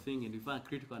critical thinking, tukifanya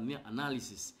critical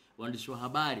analysis, waandishi wa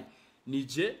habari,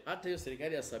 nije hata hiyo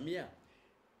serikali ya Samia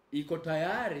iko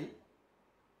tayari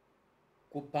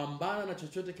kupambana na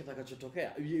chochote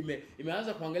kitakachotokea.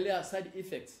 Imeanza kuangalia side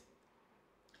effects.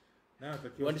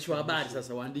 Waandishi wa habari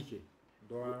sasa waandike.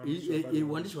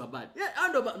 Waandishi wa habari.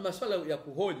 Ndio masuala ya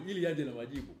kuhoji ili yaje na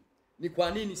majibu. Ni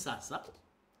kwa nini sasa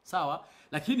Sawa?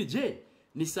 Lakini je,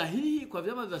 ni sahihi kwa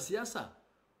vyama vya siasa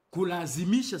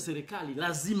kulazimisha serikali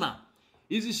lazima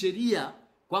hizi sheria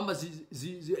kwamba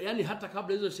yani hata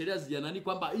kabla hizo sheria zijanani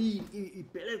kwamba hii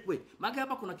ipelekwe? Maana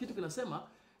hapa kuna kitu kinasema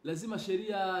lazima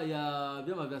sheria ya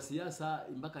vyama vya siasa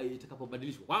mpaka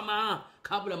itakapobadilishwa. Kama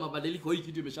kabla mabadiliko hii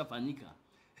kitu imeshafanyika.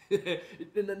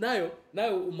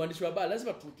 nayo mwandishi wa habari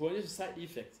lazima tuonyeshe side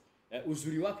effects.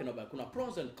 Uzuri wake na kuna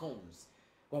pros and cons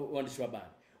kwa waandishi wa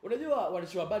habari. Unajua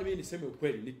waandishi wa habari, mimi niseme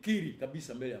ukweli, nikiri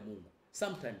kabisa mbele ya Mungu,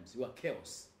 sometimes you are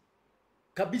chaos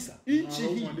kabisa nchi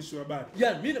hii. Waandishi wa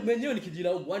habari, mimi mwenyewe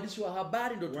nikijilaumu, waandishi wa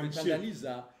habari ndio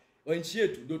tumetanganiza wa nchi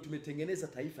yetu, ndio tumetengeneza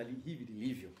taifa hivi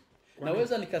lilivyo.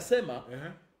 Naweza nikasema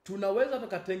tunaweza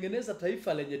tukatengeneza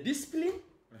taifa lenye discipline,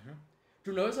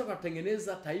 tunaweza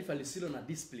tukatengeneza taifa lisilo na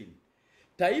discipline.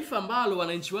 Taifa ambalo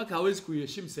wananchi wake hawezi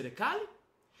kuiheshimu serikali,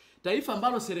 taifa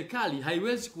ambalo serikali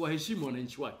haiwezi kuwaheshimu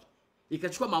wananchi wake,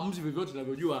 ikachukua maamuzi vyovyote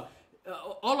tunavyojua,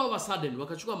 all of a sudden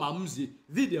wakachukua maamuzi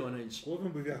dhidi ya wananchi. Kwa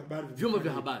vyombo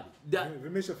vya habari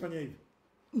vimeshafanya hivyo.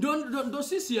 Ndio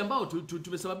sisi ambao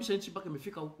tumesababisha nchi mpaka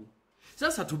imefika huku.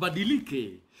 Sasa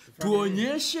tubadilike,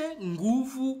 tuonyeshe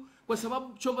nguvu, kwa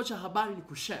sababu chombo cha habari ni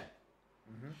kushape.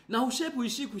 Na ushape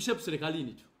uishi kushape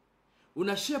serikalini tu,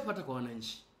 una shape hata kwa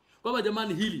wananchi. Kwamba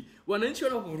jamani, hili wananchi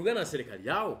wanapovurugana na serikali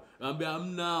yao, naambia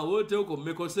amna, wote huko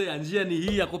mmekosea, njia ni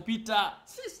hii ya kupita.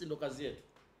 Sisi ndo kazi yetu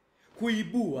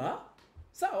kuibua,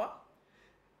 sawa,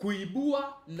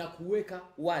 kuibua na kuweka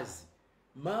wazi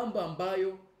mambo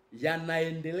ambayo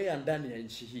yanaendelea ndani ya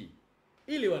nchi hii,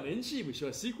 ili wananchi mwisho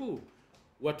wa siku,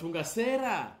 watunga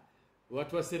sera,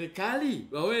 watu wa serikali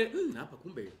wawe hapa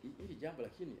kumbe hili jambo,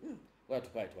 lakini watu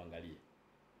tukae tuangalie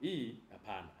hii,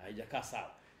 hapana, haijakaa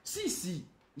sawa. Sisi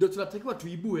ndio tunatakiwa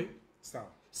tuibue.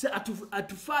 Sawa.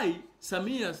 Atufai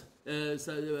Samia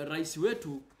rais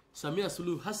wetu Samia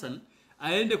Suluhu Hassan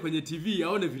aende kwenye TV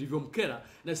aone vilivyomkera,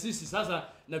 na sisi sasa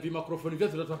na vimakrofoni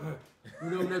vyetu tunatoka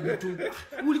una vitu.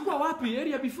 Ulikuwa wapi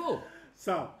area before?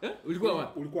 Sawa. Ulikuwa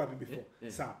wapi? Ulikuwa wapi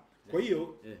before? Sawa. Kwa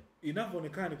hiyo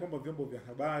inavyoonekana ni kwamba vyombo vya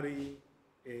habari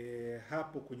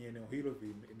hapo kwenye eneo hilo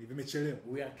vimechelewa.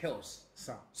 We are chaos.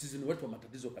 Sawa. Sisi ni watu wa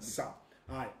matatizo kabisa. Sawa.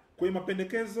 Haya. Kwa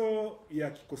mapendekezo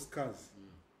ya kikosi kazi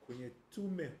kwenye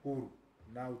tume huru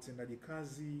na utendaji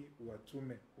kazi wa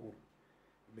tume huru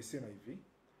imesema hivi,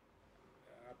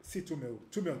 si tume huru,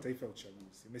 tume ya taifa ya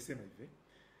uchaguzi imesema hivi,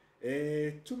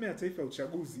 tume ya taifa ya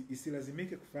uchaguzi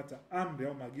isilazimike kufuata amri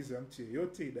au maagizo ya mtu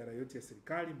yeyote, idara yote ya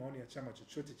serikali, maoni ya chama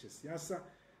chochote cha siasa,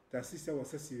 taasisi au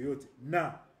asasi yoyote,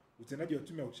 na utendaji wa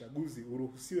tume ya uchaguzi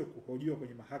uruhusiwe kuhojiwa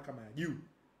kwenye mahakama ya juu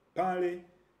pale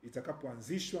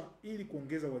itakapoanzishwa ili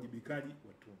kuongeza uwajibikaji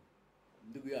wa tume.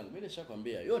 Ndugu yangu, mimi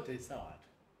nishakwambia yote sawa tu.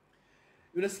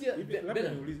 Unasikia,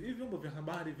 labda niulize, hivi vyombo vya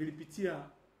habari vilipitia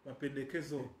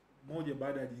mapendekezo moja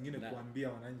baada ya jingine kuambia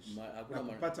wananchi na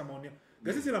kupata maoni?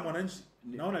 Gazeti la Mwananchi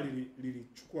naona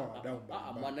lilichukua wadau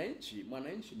mbalimbali.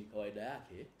 Mwananchi ni kawaida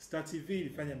yake. Star TV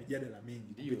ilifanya mijadala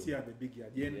mingi kupitia the big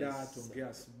agenda, Tuongee,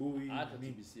 Asubuhi, hata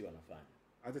TBC wanafanya.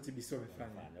 Hata TBC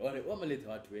wamefanya. Wale wameleta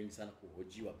watu wengi sana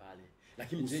kuhojiwa pale.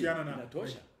 Lakini je,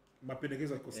 inatosha?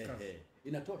 Mapendekezo ya kikosi kazi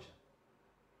inatosha?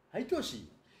 Haitoshi.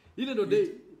 Ile ndio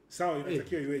sawa,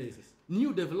 inatakiwa iweje sasa?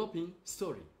 New developing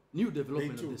story, new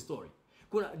development of the story.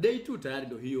 Kuna day 2 tayari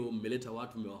ndio hiyo, mmeleta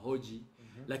watu mmewahoji,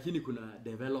 lakini kuna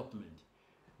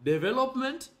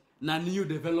development na new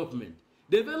development.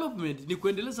 Development ni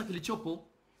kuendeleza kilichopo.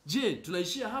 Je,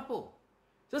 tunaishia hapo?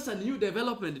 Sasa new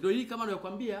development ndio hii kama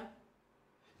ninayokuambia.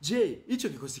 Je, hicho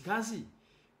kikosi kazi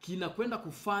kinakwenda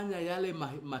kufanya yale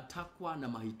matakwa na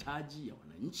mahitaji ya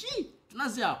wananchi?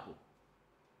 Tunaanza hapo.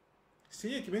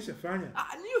 Sio kimeshafanya.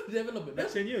 New development. Na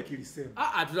chenyewe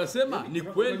kilisema. Tunasema ni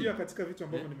kweli. Unajua katika vitu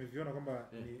ambavyo nimeviona kwamba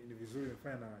ni vizuri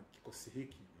imefanya na kikosi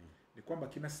hiki ni kwamba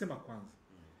kinasema kwanza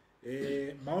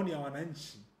maoni ya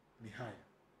wananchi ni haya.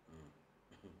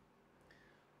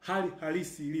 Hali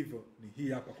halisi ilivyo ni hii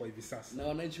hapa kwa hivi sasa. Na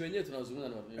wananchi wenyewe tunazungumza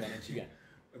ni wananchi gani?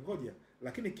 Ngoja,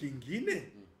 lakini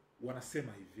kingine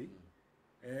wanasema hivi,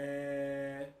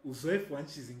 uzoefu wa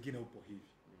nchi zingine upo hivi.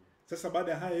 Sasa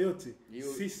baada ya haya yote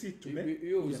sisi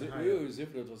hiyo uzoefu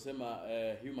ndio tunasema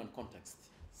human context.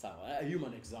 Sawa,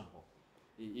 human example.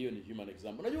 Hiyo ni human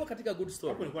example. Unajua katika good story.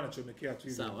 Hapo nilikuwa nachomekea tu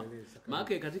hivi mbele.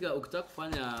 Maana katika ukitaka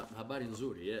kufanya habari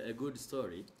nzuri, a good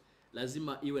story,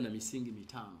 lazima iwe na misingi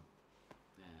mitano.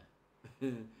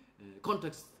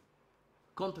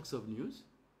 Context of news.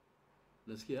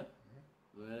 Nasikia?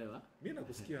 Unaelewa? Mimi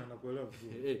nakusikia na kuelewa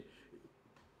vizuri.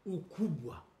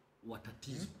 Ukubwa wa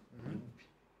tatizo ni upi?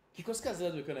 Kikosi kazi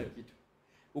lazima kiwe na kitu.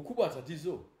 Ukubwa wa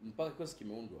tatizo mpaka kikosi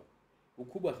kimeundwa.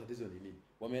 Ukubwa wa tatizo ni nini?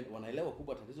 Wanaelewa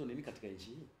ukubwa wa tatizo ni nini katika nchi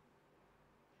hii?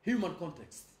 Human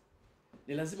context.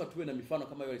 Ni lazima tuwe na mifano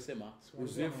kama hiyo alisema,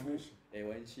 uzoefu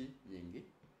wa nchi nyingi.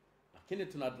 Lakini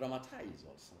tuna dramatize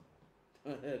also.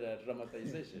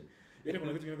 Dramatization. Yaani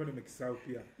kuna kitu kingine nimekisahau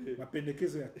pia.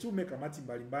 Mapendekezo ya tume, kamati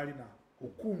mbalimbali na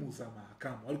hukumu za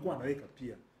mahakama walikuwa wanaweka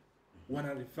pia.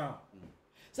 Wanarifaa.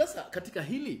 Sasa katika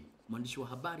hili mwandishi wa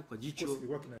habari kwa jicho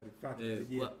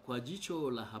kwa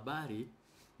jicho la habari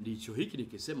ndicho hiki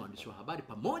nikisema mwandishi wa habari,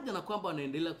 pamoja na kwamba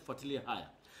anaendelea kufuatilia haya,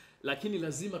 lakini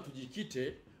lazima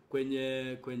tujikite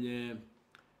kwenye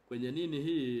nini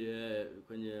hii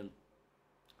kwenye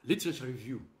literature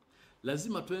review.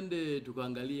 Lazima twende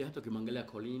tukaangalie, hata ukimwangalia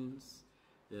Collins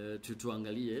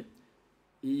tuangalie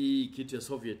hii kitu ya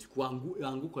Soviet,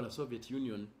 anguko la Soviet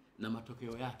Union na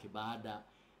matokeo yake baada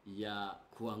ya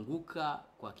kuanguka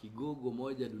kwa kigogo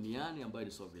moja duniani ambayo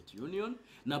ni Soviet Union,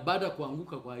 na baada ya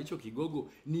kuanguka kwa hicho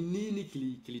kigogo ni nini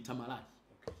kilitamalaki,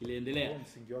 kiliendelea.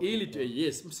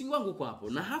 Msingi wangu uko hapo.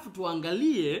 Na hafu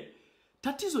tuangalie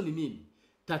tatizo ni nini.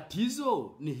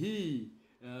 Tatizo ni hii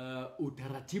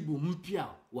utaratibu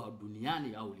mpya wa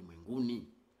duniani au ulimwenguni.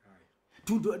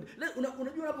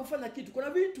 Unajua unapofanya kitu, kuna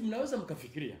vitu mnaweza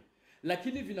mkafikiria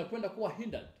lakini vinakwenda kuwa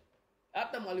hindered.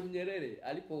 Hata Mwalimu Nyerere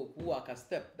alipokuwa aka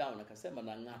step down akasema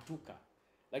na ngatuka.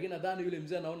 Lakini nadhani yule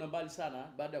mzee anaona mbali sana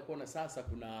baada ya kuona sasa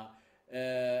kuna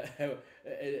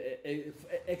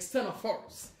external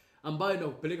force ambayo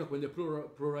inakupeleka kwenye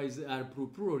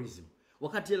pluralism.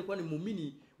 Wakati alikuwa ni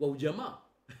muumini wa ujamaa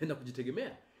na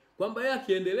kujitegemea, kwamba yeye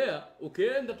akiendelea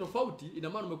ukienda tofauti ina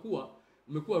maana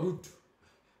umekuwa root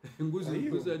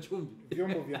nguzo ya chumvi.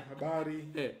 Vyombo vya habari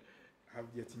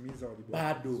havijatimiza wajibu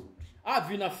bado.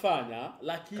 Vinafanya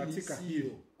lakini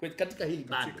sio katika hili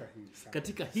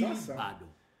bado.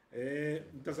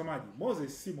 Mtazamaji,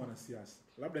 Moses si mwanasiasa.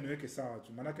 Labda niweke sawa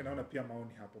tu, maana yake naona pia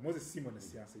maoni hapo. Moses si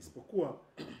mwanasiasa, isipokuwa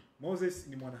Moses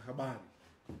ni mwanahabari.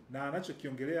 Na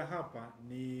anachokiongelea hapa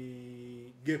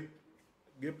ni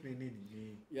gap ni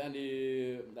nini?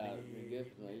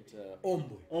 Gap tunaita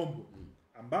ombwe.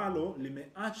 Ambalo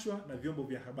limeachwa na vyombo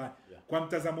vya habari. Kwa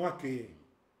mtazamo wake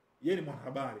yeye ni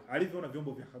mwanahabari, alivyoona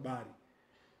vyombo vya habari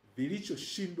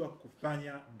vilichoshindwa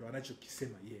kufanya ndo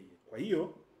anachokisema yeye. Kwa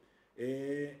hiyo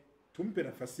tumpe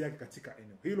nafasi yake katika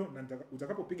eneo hilo, na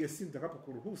utakapopiga simu,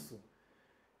 utakapokuruhusu,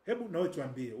 hebu nawe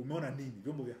tuambie umeona nini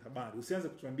vyombo vya habari. Usianze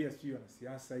kutuambia sio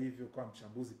wanasiasa hivyo kwa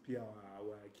mchambuzi pia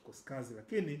wa kikosi kazi,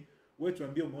 lakini wewe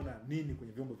tuambie umeona nini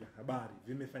kwenye vyombo vya habari,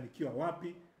 vimefanikiwa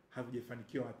wapi,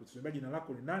 havijafanikiwa wapi. Tuambie jina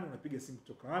lako ni nani, unapiga simu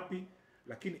kutoka wapi,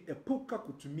 lakini epuka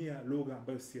kutumia lugha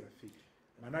ambayo si rafiki.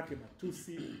 Manake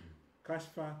matusi,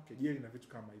 kashfa, kejeli na vitu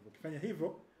kama hivyo. Ukifanya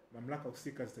hivyo, mamlaka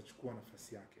husika zitachukua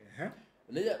nafasi yake.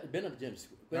 Unajua Bernard James,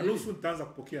 na nusu nitaanza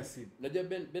kupokea simu. Unajua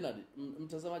Bernard,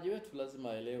 mtazamaji wetu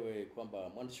lazima aelewe kwamba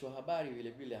mwandishi wa habari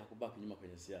vile vile hakubaki nyuma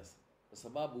kwenye siasa. Kwa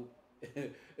sababu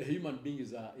a human being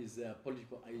is a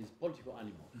political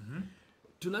animal.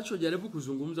 Tunachojaribu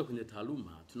kuzungumza kwenye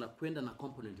taaluma, tunakwenda na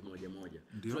component moja.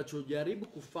 Tunachojaribu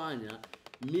kufanya,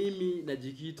 mimi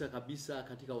najikita kabisa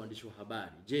katika uandishi wa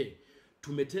habari. Je,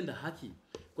 tumetenda haki?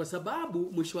 Kwa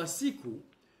sababu mwisho wa siku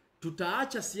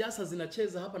tutaacha siasa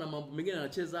zinacheza hapa na mambo mengine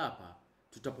yanacheza hapa,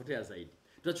 tutapotea zaidi.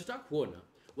 Tunachotaka kuona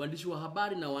waandishi wa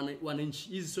habari na wananchi,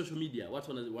 hizi social media,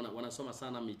 watu wanasoma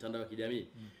sana mitandao ya kijamii,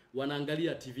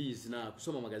 wanaangalia TVs na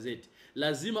kusoma magazeti.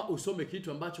 Lazima usome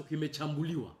kitu ambacho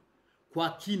kimechambuliwa kwa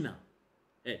kina.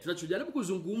 Tunachojaribu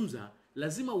kuzungumza,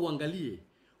 lazima uangalie.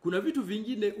 Kuna vitu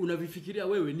vingine unavifikiria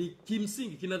wewe ni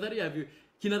kimsingi,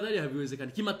 kinadharia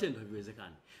haviwezekani, kimatendo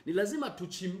haviwezekani. Ni lazima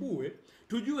tuchimbue,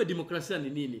 tujue demokrasia ni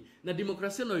nini, na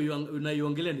demokrasia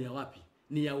unayoongelea ni ya wapi?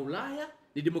 Ni ya Ulaya,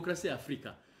 ni demokrasia ya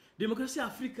Afrika. Demokrasia ya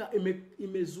Afrika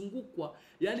imezungukwa,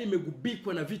 yani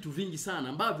imegubikwa na vitu vingi sana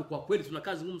ambavyo kwa kweli tuna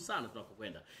kazi ngumu sana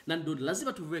tunapokwenda. Na ndio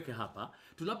lazima tuviweke hapa.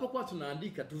 Tunapokuwa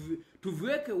tunaandika,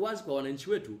 tuviweke wazi kwa wananchi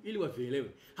wetu ili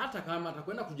wavielewe. Hata kama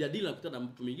atakwenda kujadili na kutana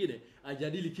mtu mwingine,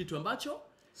 ajadili kitu ambacho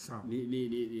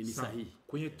ni sahihi.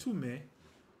 Kwenye Tume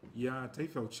ya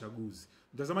Taifa ya Uchaguzi,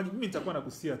 mtazamaji, mimi nitakuwa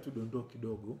nagusia tu dondoo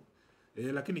kidogo.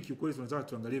 Lakini kiukweli tunataka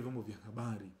tuangalie vyombo vya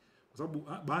habari. Kwa sababu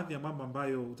baadhi ya mambo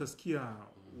ambayo utasikia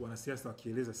wanasiasa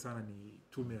wakieleza sana ni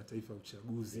Tume ya Taifa ya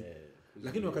Uchaguzi.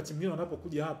 Lakini wakati mwingine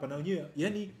wanapokuja hapa na wenyewe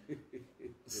yani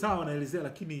sawa wanaelezea,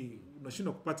 lakini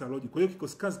unashindwa kupata logic. Kwa hiyo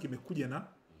kikosi kazi kimekuja na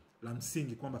la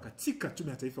msingi kwamba katika Tume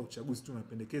ya Taifa ya Uchaguzi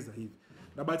tunapendekeza hivi.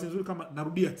 Na bahati nzuri, kama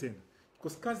narudia tena,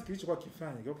 kikosi kazi kilichokuwa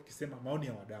kifanya kwa kikisema maoni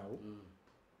ya wadau,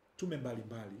 tume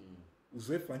mbalimbali,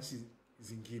 uzoefu wa nchi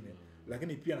zingine,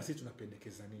 lakini pia na sisi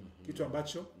tunapendekeza nini, kitu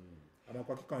ambacho ama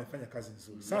kwa hakika wamefanya kazi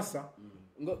nzuri. Sasa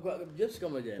just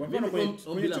kama jana,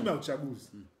 kwenye Tume ya Uchaguzi,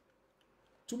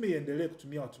 tume iendelee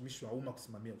kutumia watumishi wa umma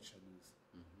kusimamia uchaguzi.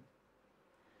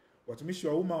 Watumishi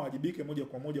wa umma wajibike moja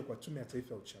kwa moja kwa Tume ya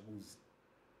Taifa ya Uchaguzi.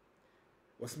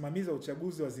 Wasimamizi wa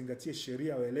uchaguzi wazingatie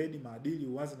sheria, weledi, maadili,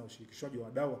 uwazi na ushirikishwaji wa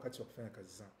wadau wakati wa kufanya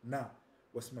kazi zao. Na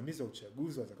wasimamizi wa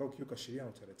uchaguzi watakao kiuka sheria na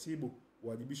utaratibu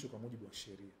wajibishwe kwa mujibu wa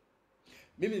sheria.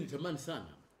 Mimi nitamani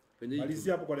sana kwenye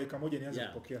malizia hapo kwa dakika moja nianze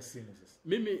kupokea simu sasa.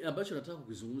 Mimi ambacho nataka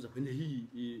kukizungumza kwenye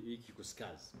hii kikosi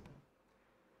kazi.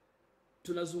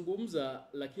 Tunazungumza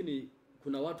lakini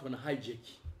kuna watu wana hijack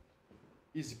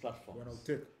hizi platforms.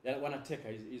 Wanateka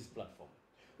hizi platform.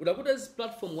 Unakuta hizi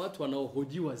platform watu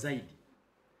wanaohojiwa zaidi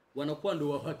wanakuwa ndio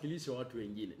wawakilishi wa watu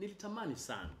wengine. Nilitamani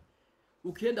sana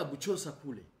ukienda Buchosa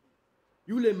kule,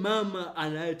 yule mama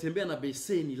anayetembea na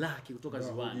beseni lake kutoka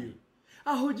ziwani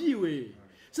ahojiwe.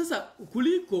 Sasa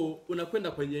kuliko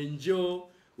unakwenda kwenye njoo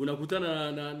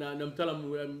unakutana na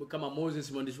mtaalamu kama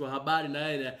Moses, mwandishi wa habari, na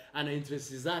yeye ana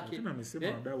interest zake. Tuna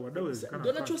amesema wadau wezekana.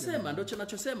 Ndio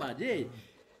ninachosema. Je,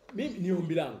 mimi ni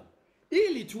ombi langu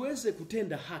ili tuweze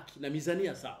kutenda haki na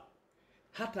mizania sawa.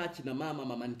 Hata akina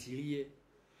mama ntilie,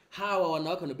 hawa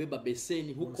wanawake wanabeba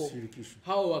beseni huko,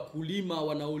 hawa wakulima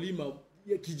wanaolima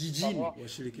kijijini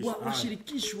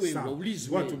washirikishwe,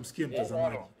 waulizwe. Watu msikie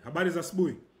mtazamaji. Habari za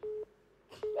asubuhi.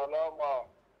 Salama.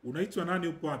 Unaitwa nani,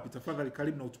 upo wapi? Tafadhali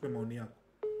karibu na utupe maoni yako.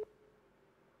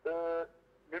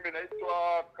 Mimi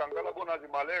naitwa Kangala Bonazi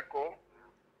Maleko.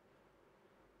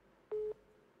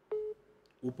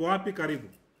 Upo wapi? Karibu.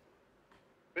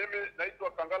 Mimi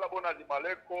naitwa Kangala Bonazi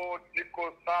Maleko,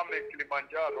 niko Same,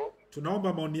 Kilimanjaro.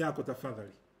 Tunaomba maoni yako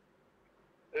tafadhali.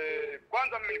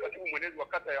 Kwanza mimi ni katibu mwenezi wa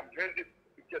kata ya Mpenzi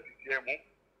kupitia CCM.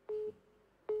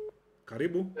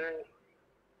 Karibu.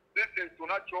 Sisi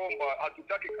tunachoomba,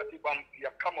 hatutaki katiba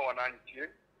mpya kama wananchi.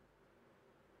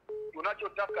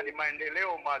 Tunachotaka ni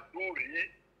maendeleo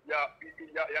mazuri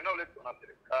yanayoletwa na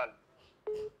serikali.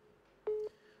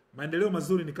 Maendeleo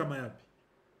mazuri ni kama yapi?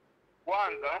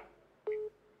 Kwanza,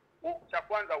 cha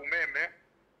kwanza umeme,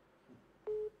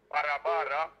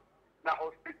 barabara na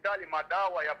hospitali,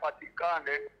 madawa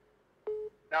yapatikane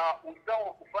na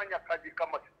usawa kufanya kazi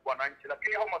kama wananchi.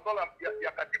 Lakini hao masuala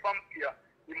ya katiba mpya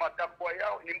ni matakwa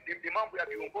yao, ni mambo ya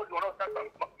viongozi wanaotaka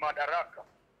madaraka.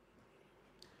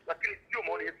 Lakini sio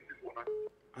maoni yetu sisi wananchi.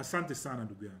 Asante sana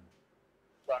ndugu yangu.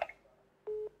 Asante.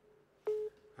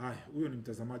 Haya, huyo ni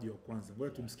mtazamaji wa kwanza.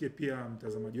 Ngoja tumsikie pia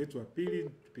mtazamaji wetu wa pili.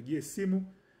 Tupigie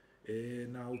simu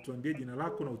na utuambie jina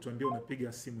lako na utuambie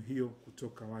unapiga simu hiyo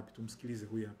kutoka wapi. Tumsikilize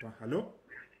huyu hapa. Halo.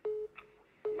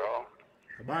 Hello.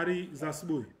 Habari za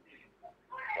asubuhi.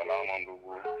 Salama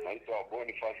ndugu. Naitwa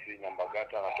Boniface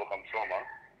Nyambagata, natoka Msoma.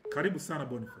 Karibu sana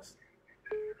Boniface.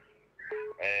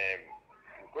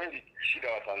 Kweli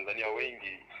shida wa Tanzania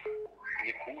wengi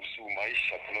ni kuhusu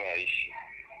maisha tunayoishi.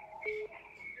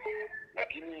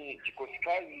 Lakini kikosi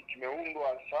kazi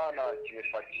kimeundwa sana,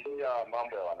 kimefuatilia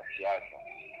mambo ya wanasiasa.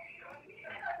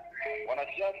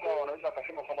 Wanasiasa wanaweza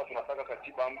kusema kwamba tunataka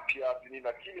katiba mpya,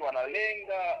 lakini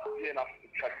wanalenga zile na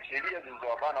sheria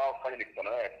zilizowabana wao kufanya mikutano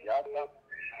yao ya siasa,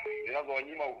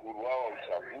 zinazowanyima uhuru wao wa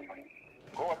uchaguzi.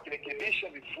 Kwa wakirekebisha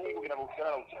vifungu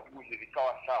vinavyohusiana na uchaguzi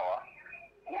vikawa sawa,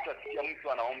 utasikia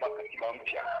mtu anaomba katiba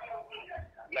mpya.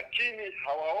 Lakini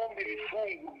hawaombi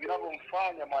vifungu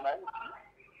vinavyomfanya mwananchi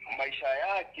maisha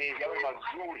yake yawe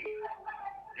mazuri,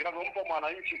 vinavyompa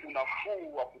mwananchi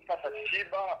unafuu wa kupata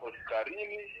tiba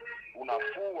hospitalini,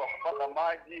 unafuu wa kupata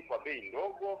maji kwa bei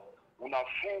ndogo,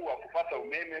 unafuu wa kupata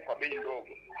umeme kwa bei ndogo.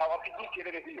 Hawapigi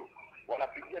kelele hiyo,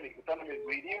 wanapigia mikutano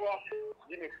imezuiliwa,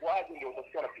 imekwaje ndio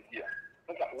utasikia wanapigia.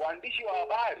 Sasa waandishi wa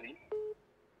habari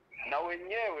na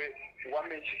wenyewe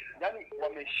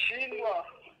wameshindwa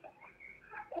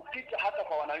kupita hata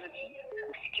kwa wananchi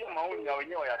kusikia maoni ya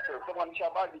wenyewe ya serikali. Kwa waandishi wa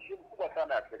habari ni sehemu kubwa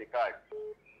sana ya serikali.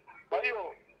 Kwa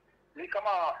hiyo ni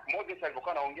kama Moses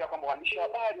alivyokuwa anaongea kwamba waandishi wa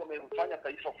habari wamefanya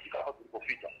taifa kufika hapa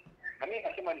tulipofika. Na mimi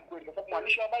nasema ni kweli, kwa sababu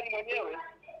mwandishi wa habari mwenyewe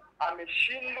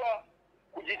ameshindwa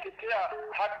kujitetea,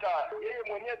 hata yeye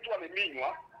mwenyewe tu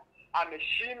ameminywa,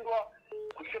 ameshindwa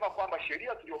kusema kwamba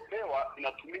sheria tuliyopewa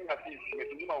inatumia sisi,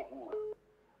 imetunyima uhuru.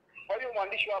 Kwa hiyo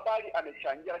mwandishi wa habari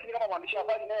amechangia, lakini kama mwandishi wa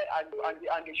habari naye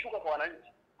angeshuka kwa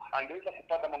wananchi, angeweza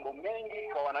kupata mambo mengi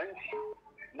kwa wananchi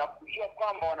na kujua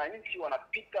kwamba wananchi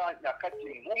wanapita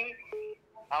nyakati ngumu,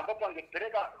 ambapo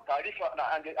angepeleka taarifa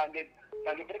na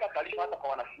angepeleka taarifa hata kwa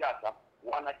wanasiasa,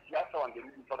 wanasiasa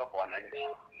wangerudi mpaka kwa wananchi.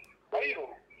 Kwa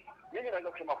hiyo mimi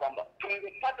naweza kusema kwamba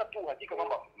tungepata tu hakika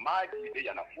kwamba maji bei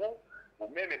nafuu,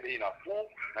 umeme bei nafuu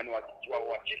na ni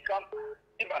uhakika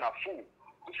tiba nafuu,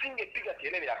 tusingepiga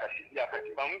kelele ya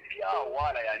katiba mpya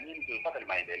wala ya nini, tunataka ni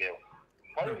maendeleo.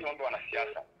 Kwa hiyo niombe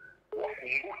wanasiasa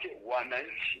wakumbuke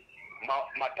wananchi,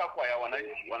 matakwa ya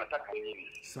wananchi wanataka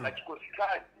nini. Na kikosi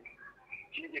kazi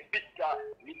kingepita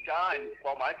mitaani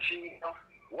kwa machinga,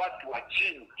 watu wa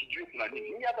chini kijue kuna nini.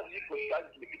 Mimi hata siko kazi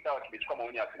kimepita kimechukua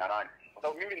maoni ya kina nani. Kwa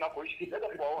sababu mimi ninakoishi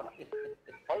naweza kuwaona.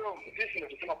 Kwa hiyo sisi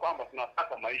tunasema kwamba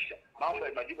tunataka maisha. Mambo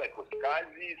ya majibu ya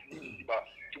kazi, katiba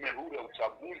tume huru ya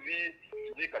uchaguzi,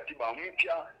 katiba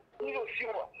mpya. Hilo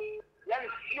sio, yani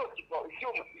sio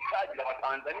hitaji la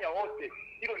Watanzania wote.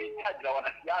 Hilo ni hitaji la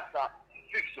wanasiasa.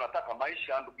 Sisi tunataka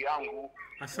maisha, ndugu yangu.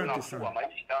 Asante sana.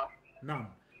 Maisha.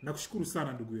 Naam, nakushukuru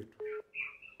sana ndugu yetu.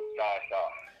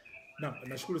 Sawa. Naam,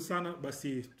 nashukuru sana.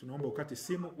 Basi tunaomba ukate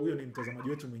simu. Huyo ni mtazamaji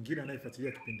wetu mwingine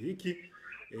anayefuatilia kipindi hiki.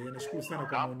 Nashukuru sana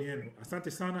kwa maoni yenu.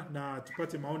 Asante sana, na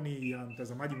tupate maoni ya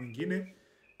mtazamaji mwingine.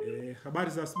 Habari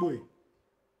za asubuhi.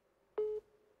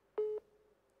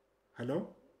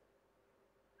 Hello?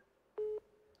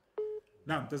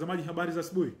 Naam, mtazamaji, habari za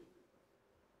asubuhi.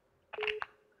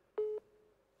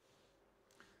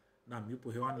 Naam,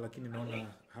 yupo hewani lakini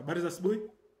naona habari za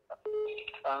asubuhi.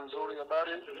 Nzuri,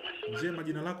 habari. Njema,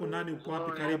 jina lako nani, uko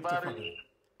wapi? Karibu tafadhali.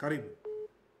 Karibu.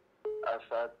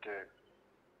 Asante.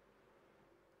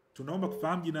 Tunaomba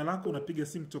kufahamu jina lako, unapiga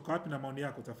simu kutoka wapi na maoni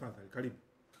yako tafadhali. Karibu.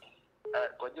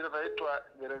 Kwa jina naitwa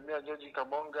Jeremia George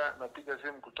Kamonga, napiga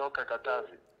simu kutoka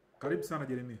Katavi. Karibu sana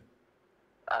Jeremia.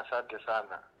 Asante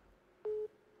sana.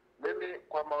 Mimi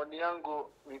kwa maoni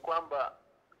yangu ni kwamba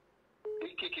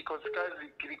hiki kikosi kazi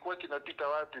kilikuwa kinapita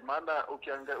wapi? Maana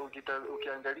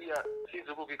ukiangalia sisi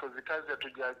huko kikosi kazi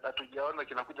hatujaona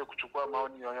kinakuja kuchukua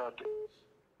maoni yoyote.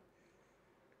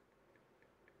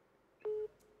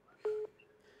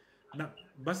 Na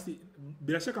basi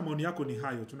bila shaka maoni yako ni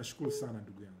hayo. Tunashukuru sana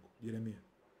ndugu yangu Jeremia.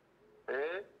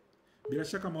 Bila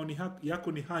shaka maoni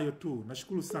yako ni hayo tu.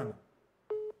 Nashukuru sana.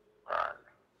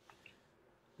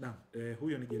 Na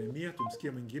huyo ni Jeremia.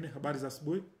 Tumsikie mwingine. Habari za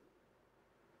asubuhi.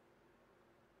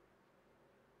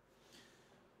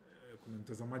 Kuna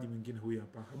mtazamaji mwingine huyu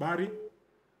hapa. Habari?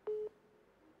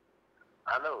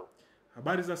 Hello.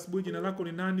 Habari za asubuhi, jina lako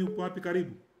ni nani, upo wapi?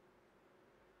 Karibu.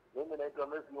 Mimi naitwa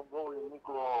Messi Ngowi,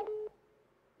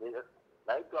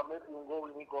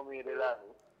 niko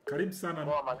Mirelani. Karibu sana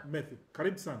Messi.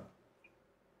 Karibu sana.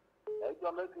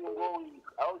 Naitwa Messi Ngowi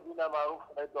au jina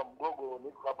maarufu naitwa Mgogo,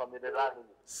 niko hapa Mirelani.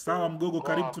 Sawa Mgogo,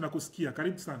 karibu, tunakusikia.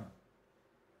 Karibu sana.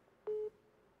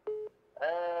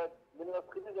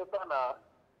 Ninasikiliza sana.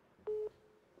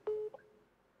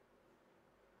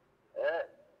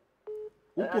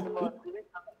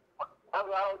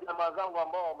 Hao jamaa zangu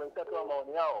ambao wameshatoa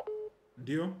maoni yao.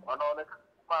 Ndio. Wanaonekana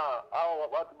kama hao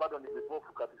watu bado ni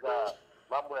vipofu katika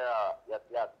mambo ya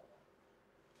siasa.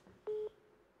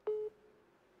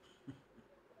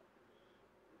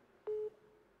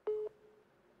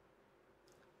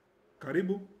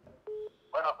 Karibu.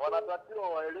 Wanatakiwa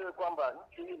waelewe kwamba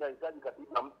nchi hii inahitaji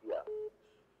katiba mpya.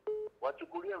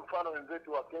 Wachukulie mfano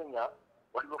wenzetu wa Kenya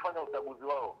walivyofanya uchaguzi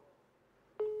wao.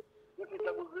 Sisi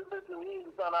chaguzi zetu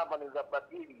nyingi sana hapa ni za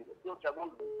batili, sio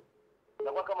chaguzi.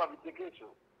 Inakuwa kama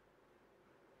vichekesho.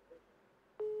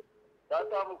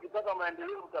 Sasa mkitaka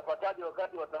maendeleo mtapataje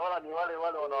wakati watawala ni wale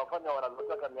wanaofanya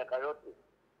wanazotaka miaka yote?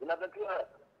 Inatakiwa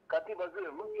katiba zile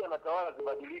mpya na tawala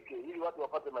zibadilike ili watu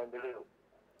wapate maendeleo.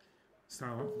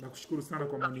 Sawa, nakushukuru sana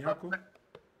kwa maoni yako.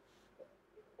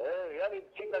 Yani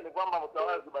shida ni kwamba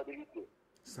tawala zibadilike.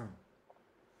 Sawa.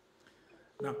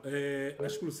 Na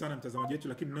nashukuru sana mtazamaji wetu,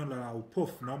 lakini neno la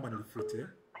upofu naomba nilifute.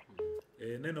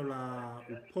 Neno la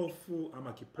upofu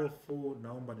ama kipofu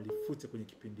naomba nilifute kwenye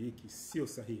kipindi hiki, sio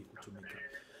sahihi kutumika.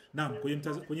 Naam,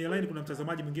 kwenye line kuna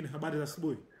mtazamaji mwingine. Habari za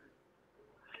asubuhi.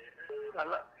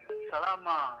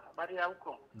 Salama, habari ya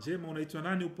huko? Njema, unaitwa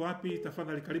nani, upo wapi?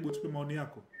 Tafadhali karibu tupe maoni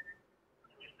yako.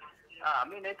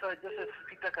 Mimi naitwa Joseph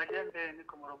Peter Kajembe,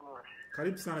 niko Morogoro.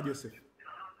 Karibu sana Joseph.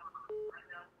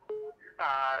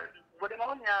 Kwa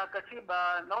maoni ya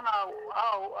katiba naona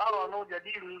hao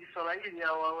wanaojadili swala hili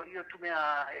hiyo tume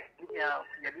ya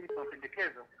kujadili kwa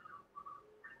pendekezo.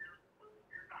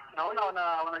 Naona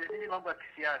wanajadili mambo ya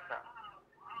kisiasa.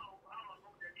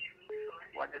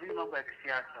 Wajadili mambo ya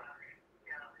kisiasa.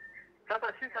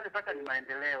 Sasa sisi tunataka ni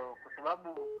maendeleo, kwa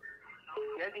sababu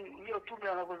yaani hiyo tume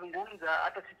wanapozungumza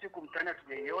hata sisi kumtania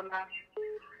tujaiona.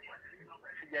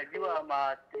 Sijajua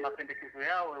mapendekezo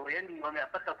yao yaani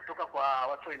wameyapata kutoka kwa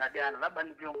watu wa aina gani. Labda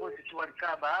ni viongozi tu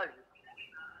walikaa baadhi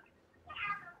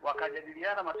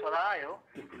wakajadiliana masuala hayo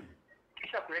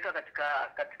kisha kuweka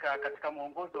katika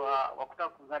mwongozo wa kutaka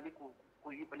kuzadi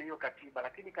kuipa hiyo katiba.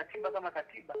 Lakini katiba kama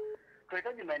katiba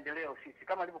tunahitaji maendeleo sisi,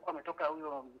 kama alivyokuwa ametoka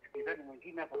huyo msikilizaji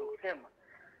mwingine hapo kusema.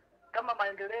 Kama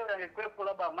maendeleo yangekuwepo,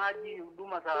 labda maji,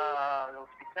 huduma za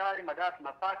hospitali, madawa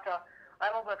tunapata,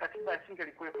 haya mambo ya katiba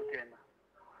yasingelikuwepo tena.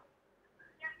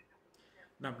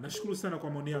 Naam, nashukuru sana kwa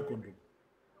maoni yako ndugu.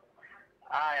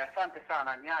 Asante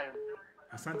sana, ni hayo.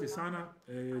 Asante sana.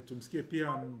 Tumsikie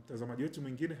pia mtazamaji wetu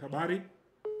mwingine. Habari?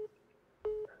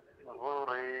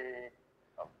 Nzuri.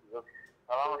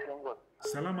 Salama kiongozi.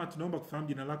 Salama, tunaomba kufahamu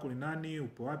jina lako ni nani,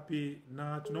 upo wapi,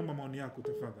 na tunaomba maoni yako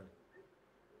tafadhali.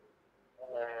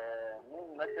 Mimi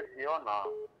ninachokiona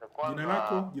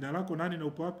Jina lako nani na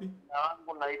upo wapi? Jina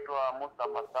langu naitwa Musa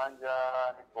Masanja,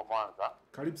 niko Mwanza.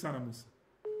 Karibu sana Musa.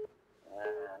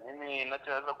 Mimi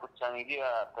ninachoweza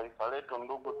kuchangia taifa letu,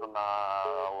 ndugu, tuna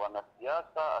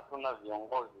wanasiasa, hatuna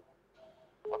viongozi.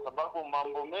 Kwa sababu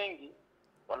mambo mengi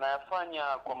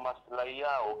wanayafanya kwa maslahi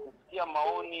yao. Ukisikia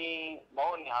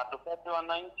maoni hatupate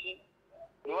wananchi,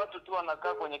 ni watu tu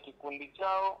wanakaa kwenye kikundi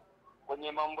chao,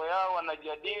 kwenye mambo yao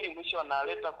wanajadili, mwisho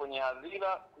wanaleta kwenye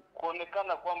hadhira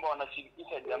kuonekana kwamba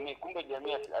wanashirikisha jamii, kumbe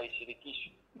jamii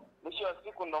haishirikishwi. Mwisho wa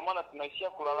siku ndio maana tunaishia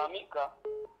kulalamika.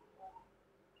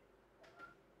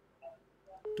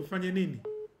 Tufanye nini?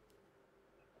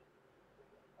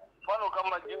 Mfano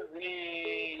kama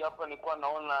juzi hapa nilikuwa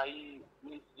naona hii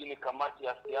ni kamati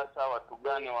ya siasa, watu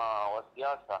gani wa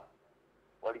siasa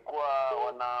walikuwa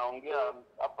wanaongea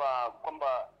hapa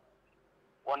kwamba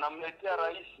wanamletea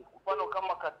rais, mfano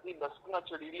kama katiba.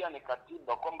 Sikunacholilia ni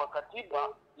katiba, kwamba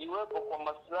katiba iwepo kwa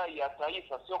maslahi ya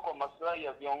taifa, sio kwa maslahi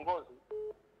ya viongozi.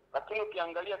 Lakini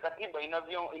ukiangalia katiba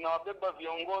inawabeba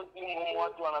viongozi,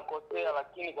 watu wanakosea,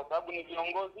 lakini kwa sababu ni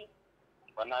viongozi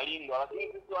wanalindwa.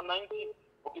 Lakini sisi wananchi,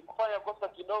 ukifanya kosa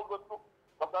kidogo tu,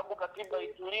 kwa sababu katiba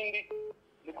itulindi,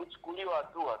 ni kuchukuliwa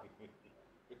hatua.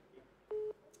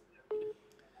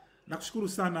 Nakushukuru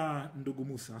sana ndugu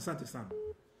Musa. Asante sana.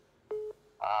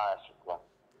 Shukrani.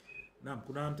 Naam,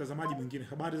 kuna mtazamaji mwingine.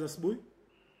 Habari za asubuhi?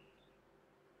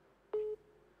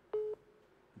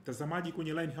 Mtazamaji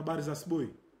kwenye line, habari za asubuhi.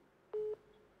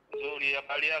 Nzuri,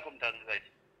 habari yako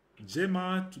mtangazaji?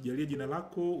 Njema, tujalie jina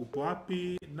lako, upo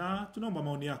wapi, na tunaomba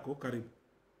maoni yako. Karibu.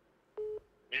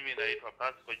 Mimi naitwa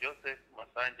Pasco Joseph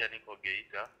Masanja, niko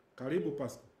Geita. Karibu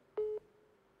Pasco.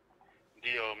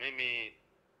 Ndio, mimi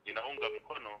ninaunga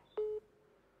mkono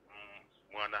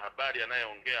mwanahabari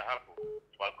anayeongea hapo.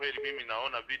 Kwa kweli mimi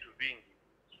naona vitu vingi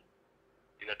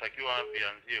inatakiwa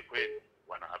vianzie kweli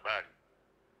wanahabari,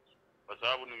 kwa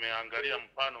sababu nimeangalia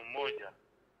mfano mmoja.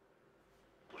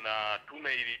 Kuna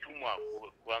tume ilitumwa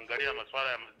kuangalia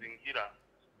masuala ya mazingira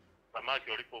samaki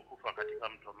walipokufa katika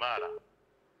mto Mara.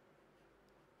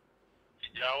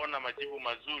 Sijaona majibu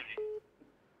mazuri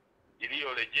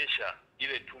iliyorejesha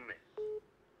ile tume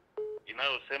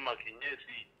inayosema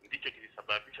kinyesi ndicho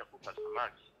kilisababisha kufa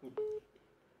samaki.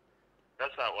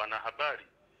 Sasa wanahabari,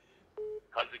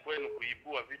 kazi kwenu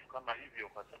kuibua vitu kama hivyo,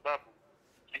 kwa sababu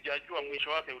sijajua mwisho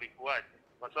wake ulikuwaje,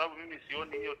 kwa sababu mimi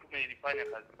sioni hiyo tume ilifanya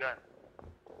kazi gani.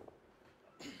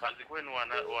 Kazi kwenu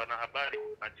wanahabari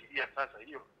kufuatilia sasa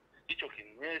hicho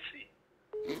kinyesi.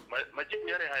 Majibu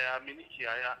yale hayaaminiki,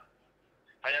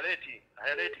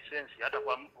 hayaleti sensi hata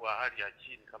kwa mtu wa hali ya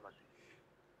chini kama sisi.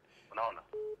 Unaona?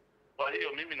 Kwa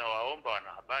hiyo mimi nawaomba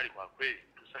wanahabari, kwa kweli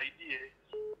tusaidie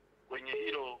kwenye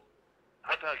hilo.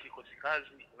 Hata kikosi kazi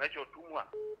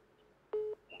kinachotumwa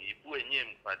muibue nyewe,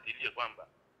 mfuatilie kwamba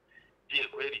je,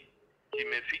 kweli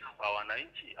kimefika kwa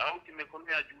wananchi au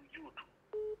kimekomea juu tu.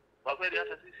 Kwa kweli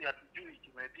hata sisi hatujui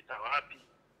kimepita wapi.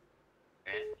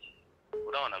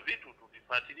 Unaona, vitu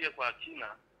tuvifuatilie kwa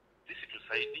kina, sisi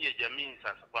tusaidie jamii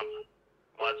sasa, kwamba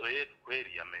mawazo yetu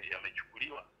kweli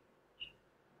yamechukuliwa.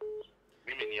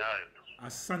 Mimi ni hayo tu.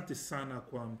 Asante sana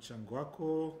kwa mchango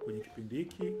wako kwenye kipindi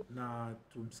hiki, na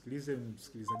tumsikilize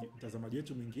mtazamaji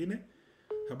wetu mwingine.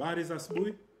 Habari za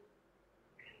asubuhi.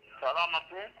 Salama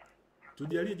tu.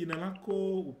 Tujalie jina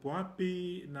lako, upo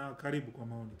wapi, na karibu kwa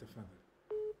maoni tafadhali.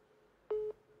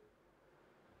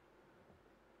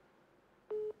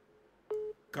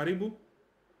 Karibu.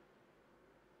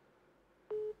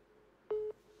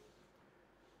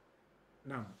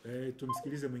 Naam,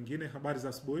 tumsikilize mwingine. Habari za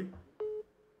asubuhi.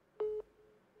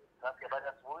 Habari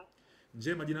za asubuhi.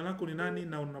 Njema, jina lako ni nani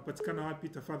na unapatikana wapi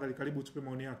tafadhali? Karibu tupe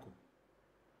maoni yako.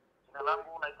 Jina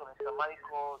langu naitwa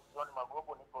Michael John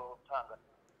Magobo, niko Tanga.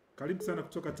 Karibu sana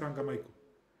kutoka Tanga Michael.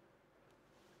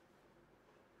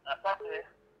 Asante.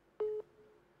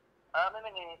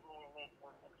 Mimi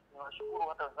ni washukuru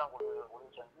hata wenzangu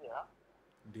waliochangia.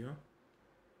 Ndio.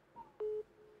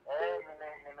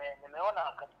 Nimeona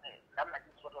katika namna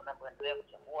jinsi watu wanavyoendelea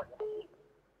kuchambua jambo hili.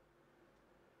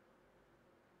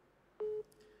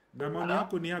 Na maoni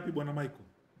yako ni yapi bwana Michael?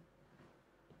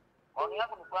 Maoni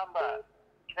yangu ni kwamba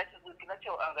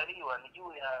kinachoangaliwa ni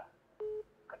juu ya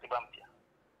katiba mpya.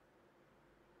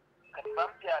 Katiba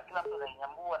mpya kila mtu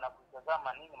anainyambua na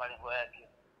kutazama nini malengo yake.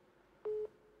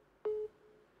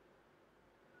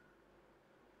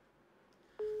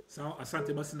 Sawa,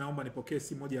 asante. Basi naomba nipokee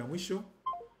simu moja ya mwisho.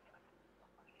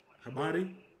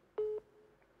 Habari?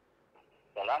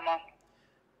 Salama.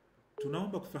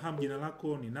 Tunaomba kufahamu jina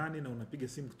lako ni nani na unapiga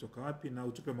simu kutoka wapi na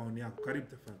utupe maoni yako. Karibu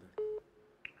tafadhali.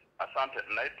 Asante.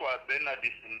 Naitwa Bernard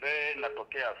Simbe,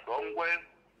 natokea Songwe.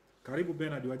 Karibu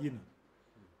Bernard, wa jina.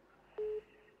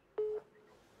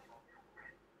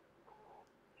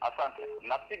 Asante.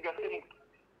 Napiga simu.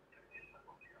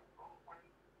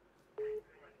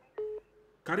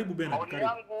 Karibu Bernard, Maoni karibu.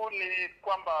 yangu ni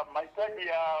kwamba mahitaji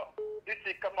ya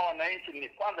sisi kama wananchi ni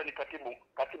kwanza ni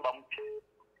katiba mpya.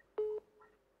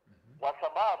 Kwa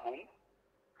sababu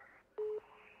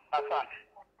asante.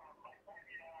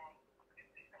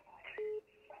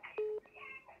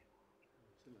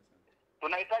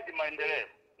 Tunahitaji maendeleo,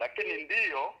 lakini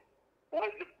ndiyo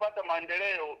huwezi kupata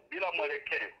maendeleo bila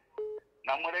mwelekeo.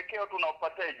 Na mwelekeo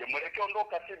tunaupataje? Mwelekeo ndio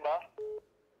katiba.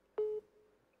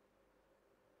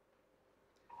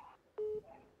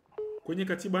 Kwenye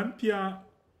katiba mpya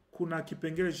kuna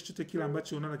kipengele chochote kile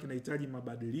ambacho unaona kinahitaji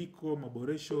mabadiliko,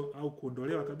 maboresho au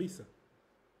kuondolewa kabisa?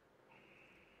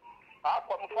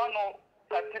 Kwa mfano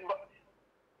katiba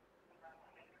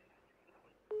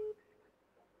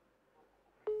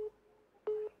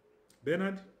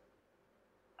Bernard?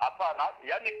 hapana,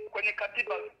 yani kwenye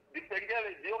katiba vipengele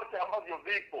vyote ambavyo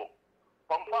vipo.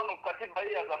 Kwa mfano katiba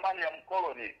hii ya zamani ya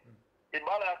mkoloni,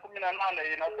 ibara ya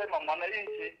 18 inasema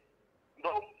mwananchi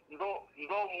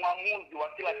ndo mwamuzi wa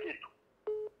kila kitu.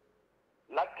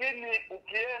 Lakini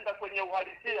ukienda kwenye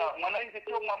uhalisia, mwananchi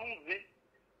sio mwamuzi.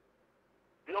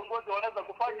 Viongozi wanaweza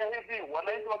kufanya hivi,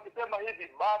 wananchi wakisema hivi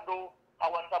bado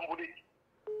hawatambuliki.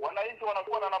 Wananchi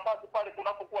wanakuwa na nafasi pale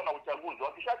kunapokuwa na uchaguzi.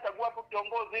 Wakishachagua tu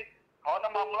kiongozi, hawana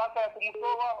mamlaka ya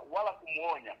kumtoa wala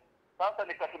kumuonya. Sasa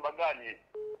ni katiba gani hii?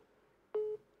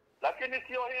 Lakini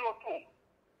sio hilo tu.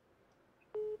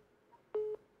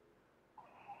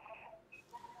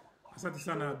 Asante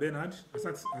sana Bernard.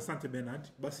 Asante Bernard.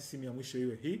 Basi simu ya mwisho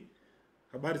iwe hii.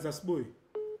 Habari za asubuhi.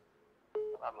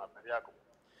 Salama, habari yako?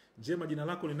 Njema, jina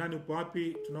lako ni nani, upo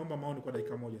wapi? Tunaomba maoni kwa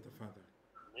dakika moja tafadhali.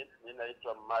 Mimi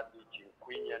naitwa Madi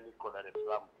Chinkwinya, niko Dar es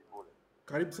Salaam Kibule.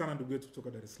 Karibu sana ndugu yetu kutoka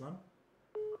Dar es Salaam.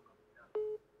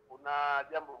 Kuna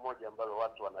jambo moja ambalo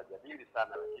watu wanajadili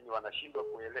sana, lakini wanashindwa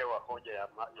kuelewa hoja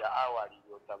ya awali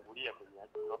iliyotangulia kwenye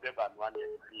iliyobeba anwani ya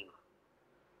kipindi.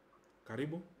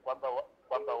 Karibu.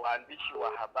 Kwamba waandishi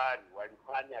wa habari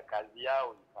walifanya kazi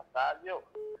yao ipasavyo.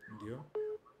 Ndio.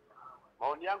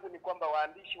 Maoni yangu ni kwamba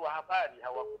waandishi wa habari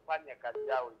hawakufanya kazi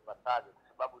yao ipasavyo, kwa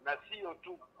sababu na sio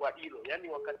tu kwa hilo, yani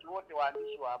wakati wote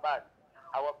waandishi wa habari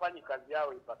hawafanyi kazi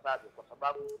yao ipasavyo, kwa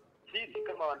sababu sisi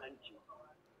kama wananchi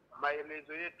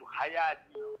maelezo yetu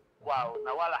hayaji kwao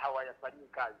na wala hawayafanyii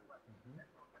kazi.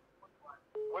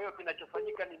 Kwa hiyo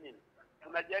kinachofanyika ni nini?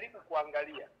 Tunajaribu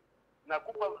kuangalia.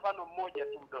 Nakupa mfano mmoja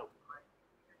tu mdogo.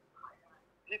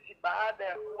 Sisi baada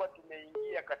ya kuwa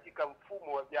tumeingia katika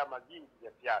mfumo wa vyama vingi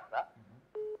vya siasa,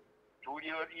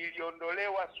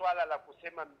 iliondolewa swala la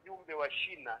kusema mjumbe wa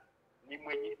shina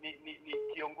ni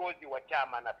kiongozi wa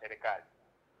chama na serikali.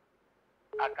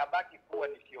 Akabaki kuwa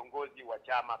ni kiongozi wa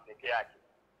chama peke yake.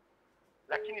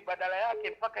 Lakini badala yake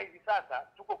mpaka hivi sasa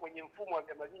tuko kwenye mfumo wa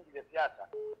vyama vingi vya siasa,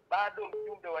 bado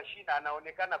mjumbe wa shina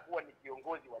anaonekana kuwa ni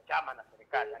kiongozi wa chama na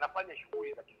serikali, anafanya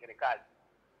shughuli za kiserikali.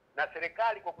 Na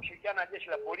serikali kwa kushirikiana na jeshi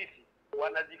la polisi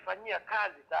wanazifanyia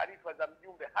kazi taarifa za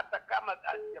mjumbe hata kama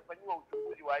hazijafanywa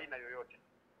uchunguzi wa aina yoyote.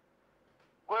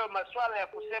 Kwa hiyo masuala ya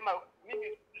kusema,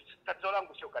 mimi tatizo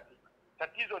langu sio katiba.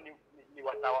 Tatizo ni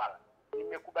watawala.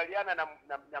 Nimekubaliana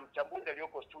na mchambuzi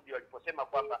aliyoko studio aliposema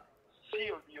kwamba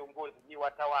sio viongozi, ni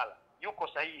watawala. Yuko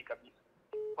sahihi kabisa.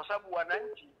 Kwa sababu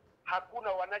wananchi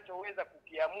hakuna wanachoweza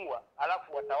kukiamua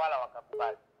alafu watawala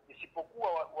wakakubali.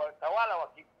 Isipokuwa watawala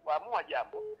wakiamua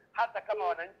jambo, hata kama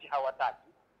wananchi hawataki,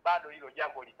 bado hilo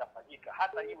jambo litafanyika,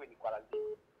 hata iwe ni kwa lazima.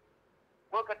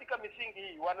 Kwa hiyo katika misingi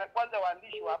hii, kwanza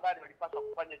waandishi wa habari walipaswa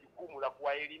kufanya jukumu la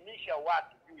kuwaelimisha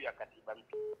watu juu ya katiba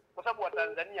mpya. Kwa sababu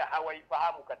Watanzania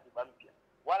hawaifahamu katiba mpya,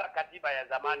 wala katiba ya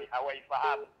zamani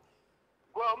hawaifahamu.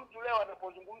 Kwa hiyo mtu leo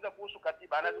anapozungumza kuhusu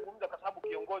katiba, anazungumza kwa sababu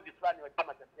kiongozi fulani wa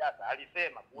chama cha siasa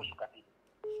alisema kuhusu katiba.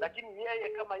 Lakini yeye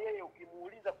kama yeye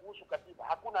ukimuuliza kuhusu katiba,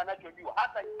 hakuna anachojua,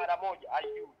 hata ibara moja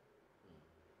haijui.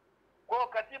 Kwa hiyo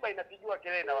katiba inapigiwa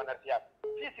kelele na wanasiasa.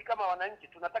 Sisi kama wananchi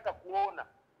tunataka kuona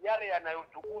yale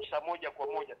yanayotugusa moja kwa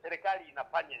moja. Serikali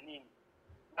inafanya nini?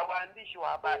 Na waandishi wa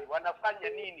habari wanafanya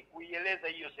nini kuieleza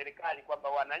hiyo serikali kwamba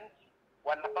wananchi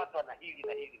wanapatwa na hili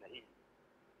na hili na hili.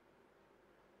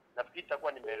 Nafikiri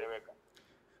itakuwa nimeeleweka.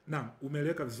 Naam,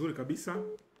 umeeleweka vizuri kabisa.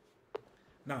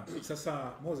 Naam,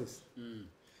 sasa Moses.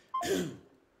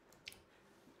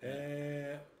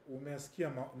 Umeasikia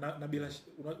na bila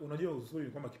unajua uzuri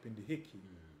ni kwamba kipindi hiki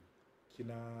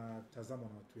kinatazamwa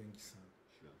na watu wengi sana.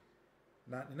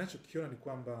 Na ninachokiona ni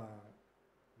kwamba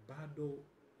bado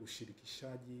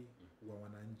ushirikishaji wa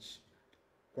wananchi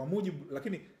kwa mujibu,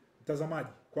 lakini mtazamaji,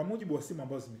 kwa mujibu wa simu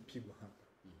ambazo zimepigwa hapa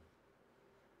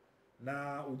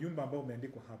na ujumbe ambao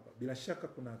umeandikwa hapa, bila shaka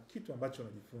kuna kitu ambacho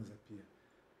unajifunza pia,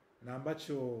 na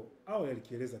ambacho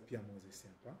alikieleza pia Moses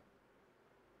hapa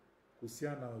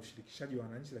kuhusiana na ushirikishaji wa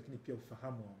wananchi, lakini pia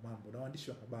ufahamu wa mambo na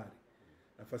waandishi wa habari,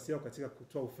 nafasi yao katika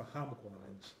kutoa ufahamu kwa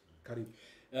wananchi. Karibu.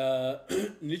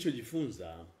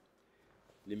 Nilichojifunza,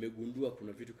 nimegundua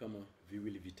kuna vitu kama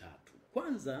viwili vitatu.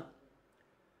 Kwanza,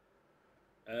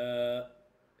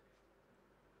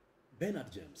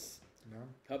 Bernard James,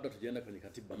 kabla tujaenda kwenye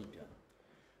katiba mpya,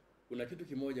 kuna kitu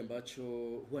kimoja ambacho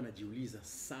huwa najiuliza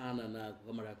sana, na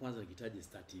kwa mara ya kwanza nikitaje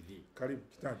Star TV. Karibu,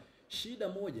 kitabu. Shida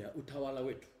moja, utawala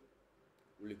wetu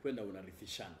ulikwenda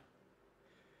unarithishana.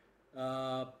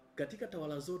 Katika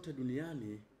tawala zote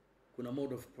duniani kuna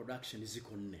mode of production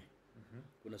ziko 4.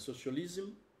 Kuna socialism,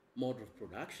 mode of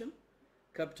production;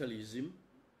 capitalism,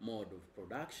 mode of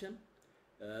production;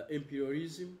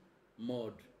 imperialism,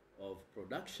 mode of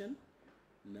production,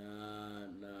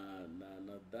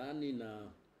 nadhani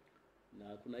na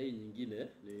kuna hii nyingine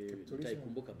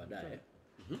nitaikumbuka baadaye.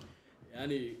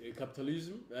 Yani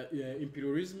capitalism,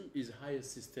 imperialism is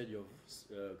highest stage of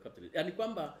capitalism. Yani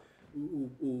kwamba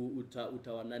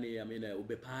utawanani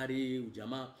ubepari,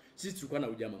 ujamaa. Sisi tulikuwa na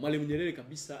ujamaa. Mwalimu Nyerere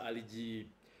kabisa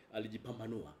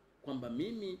alijipambanua kwamba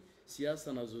mimi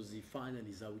siasa nazozifanya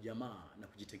ni za ujamaa na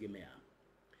kujitegemea.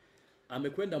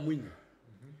 Amekwenda Mwinyi.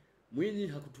 Mwinyi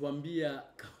hakutuambia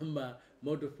kama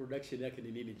mode of production yake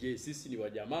ni nini. Je, sisi ni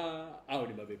wajamaa au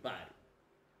ni mabepari?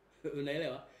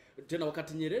 Unaelewa? Tena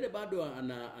wakati Nyerere bado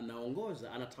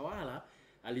anaongoza, anatawala,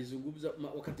 alizungumza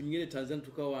wakati mwingine Tanzania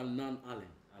tukawa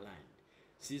non-aligned.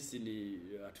 Sisi ni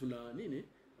hatuna nini?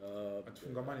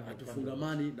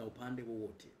 Hatufungamani na upande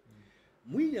wowote.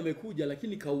 Mwinyi amekuja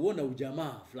lakini kauona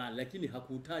ujamaa fulani, lakini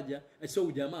hakutaja sio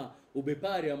ujamaa,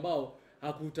 ubepari ambao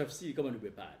hakutafsiri kama ni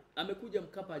ubepari. Amekuja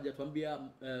Mkapa hajatuambia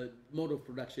mode of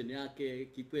production yake,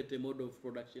 Kikwete mode of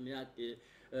production yake,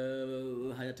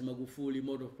 hayati Magufuli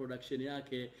mode of production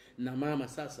yake, na mama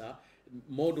sasa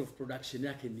mode of production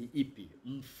yake ni ipi?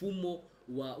 Mfumo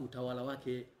wa utawala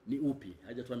wake ni upi?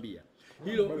 Hajatuambia.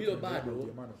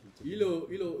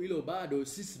 Hilo bado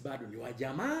sisi bado ni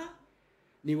wajamaa,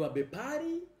 ni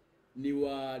wabepari, ni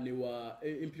wa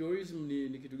imperialism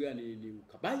ni kitu gani? Ni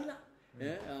ukabaila.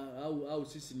 Au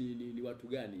sisi ni watu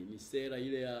gani? Ni sera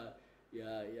ile ya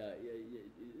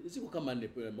siku kama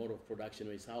mode of production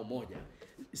wa isao moja.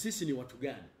 Sisi ni watu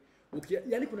gani?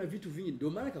 Yani kuna vitu vingi, ndio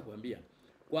maana nikakwambia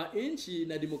kwa nchi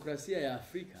na demokrasia ya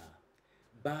Afrika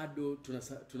bado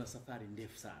tuna safari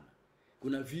ndefu sana.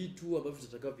 Kuna vitu ambavyo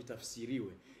tutakao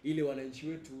vitafsiriwe ili wananchi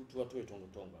wetu tuwatoe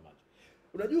tongo macho.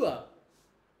 Unajua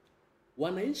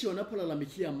wananchi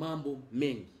wanapolalamikia mambo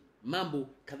mengi, mambo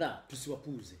kadhaa,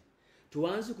 tusiwapuuze.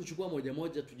 Tuanze kuchukua moja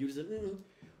moja, tujiulize,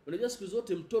 unajua siku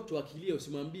zote mtoto akilia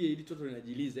usimwambie ili mtoto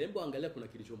linajiliza. Hebu angalia kuna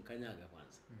kilichomkanyaga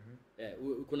kwanza.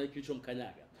 Kuna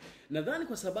kilichomkanyaga. Nadhani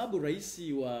kwa sababu rais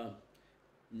wa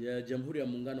Jamhuri ya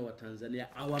Muungano wa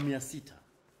Tanzania awamu ya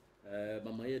 6,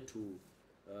 mama yetu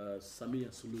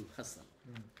Samia Suluhu Hassan,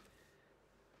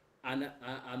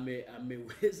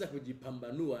 ameweza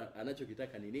kujipambanua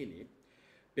anachokitaka ni nini.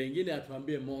 Pengine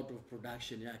atuambie mode of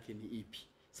production yake ni ipi.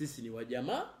 Sisi ni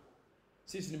wajamaa,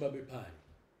 sisi ni mabepari,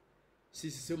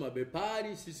 sisi sio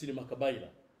mabepari, sisi ni makabaila.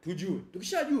 Tujue.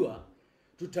 Tukishajua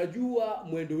tutajua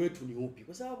mwendo wetu ni upi,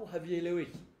 kwa sababu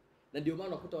havieleweki. Na ndio maana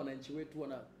unakuta wananchi wetu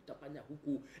wanatapanya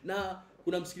huku. Na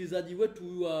kuna msikilizaji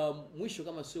wetu wa mwisho,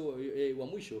 kama sio wa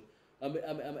mwisho,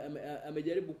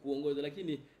 amejaribu kuongoza,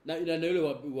 lakini na yule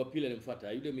wa pili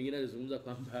alimfuata. Yule mwingine alizungumza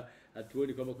kwamba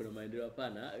hatuoni kwamba kuna maendeleo.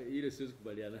 Hapana, ile siwezi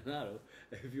kubaliana nalo.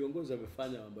 Viongozi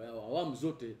wamefanya mambo yao, awamu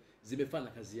zote zimefanya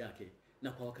kazi yake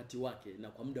na kwa wakati wake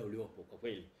na kwa muda uliopo. Kwa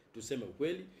kweli tuseme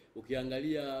ukweli,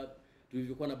 ukiangalia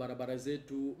tulivyokuwa na barabara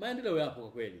zetu, maendeleo yapo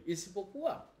kwa kweli,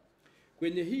 isipokuwa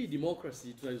kwenye hii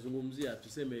democracy tunazungumzia,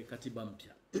 tuseme katiba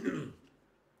mpya.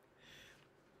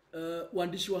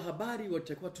 Waandishi wa habari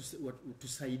watakuwa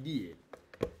tusaidie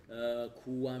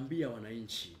kuwaambia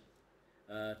wananchi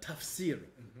tafsiri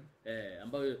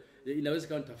ambayo inaweza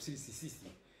kuwa tafsiri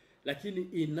sisi, lakini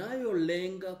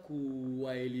inayolenga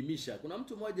kuwaelimisha. Kuna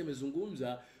mtu mmoja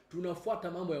amezungumza,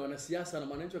 tunafuata mambo ya wanasiasa na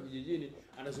wananchi wa kijijini,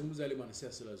 anazungumza ile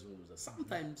wanasiasa anazungumza.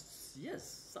 Sometimes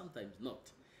yes, sometimes not.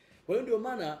 Kwa hiyo ndio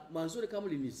maana mwanzo kama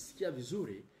ulinisikia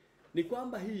vizuri ni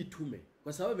kwamba hii tume,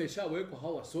 kwa sababu imeshawekwa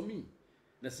hao wasomi,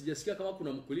 na sijasikia kama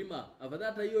kuna mkulima. Afadhali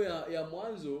hata hiyo ya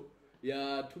mwanzo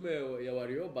ya tume ya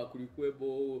Warioba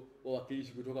kulikuwepo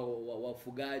wawakilishi kutoka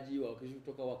wafugaji, wawakilishi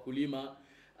kutoka wakulima.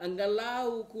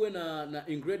 angalau kuwe na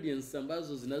ingredients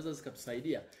ambazo zinaweza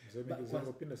zikatusaidia. Mzee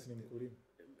Ngopinda si mkulima.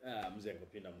 Mzee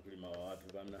Ngopinda mkulima wa watu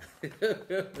bwana.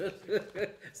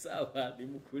 Sawa, ni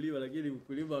mkulima lakini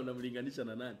mkulima unamlinganisha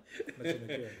na nani?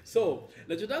 So,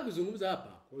 nachotaka kuzungumza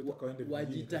hapa,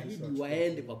 wajitahidi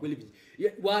waende kwa kweli.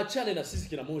 Waachane na sisi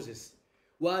kina Moses.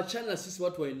 Waachane na sisi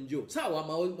watu wa NGO. Sawa,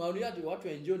 maoni yetu watu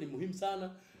wa NGO ni muhimu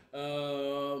sana.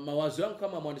 Mawazo yangu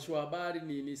kama mwandishi wa habari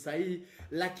ni sahihi,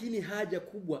 lakini haja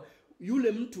kubwa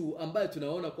yule mtu ambaye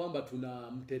tunaona kwamba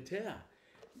tunamtetea,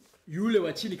 yule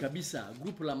wa chini kabisa,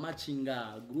 grupu la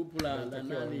machinga, grupu la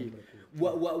nani,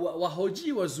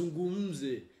 wahoji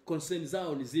wazungumze concern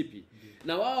zao ni zipi,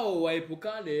 na wao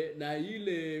waepukane na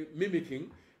ile mimicking,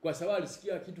 kwa sababu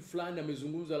alisikia kitu fulani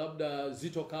amezungumza, labda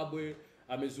Zito Kabwe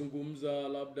amezungumza,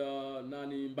 labda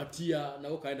nani Mbatia, na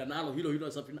ukaenda nalo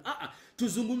hilo safi.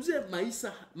 Tuzungumzie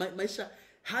maisha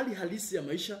hali halisi ya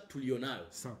maisha tulionayo.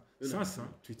 Sasa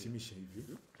tuhitimishe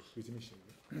hivi.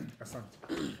 Asante.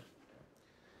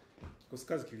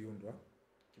 Kikosi kiliundwa,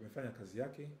 kimefanya kazi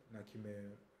yake na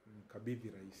kimemkabidhi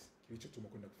rais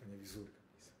kilichotumwa kwenda kufanya vizuri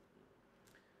kabisa.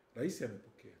 Rais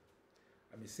amepokea.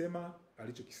 Amesema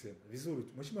alichokisema vizuri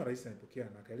tu. Mheshimiwa Rais amepokea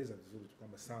na akaeleza vizuri tu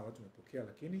kwamba sawa tumepokea,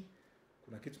 lakini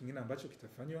kuna kitu kingine ambacho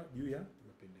kitafanywa juu ya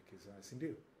mapendekezo, si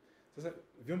ndio? Sasa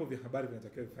vyombo vya habari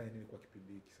vinatakiwa vifanye nini kwa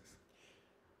kipindi hiki sasa?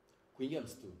 Kuingia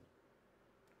msituni.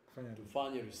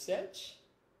 Tufanye research,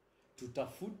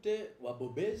 tutafute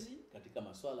wabobezi katika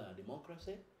masuala ya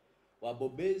demokrasia,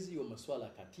 wabobezi wa masuala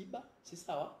ya katiba, si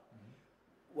sawa?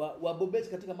 Wabobezi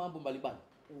katika mambo mbalimbali.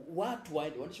 Watu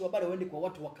waandishi wa habari waende kwa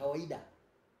watu wa kawaida.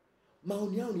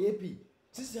 Maoni yao ni yapi?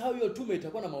 Sisi hao hiyo tume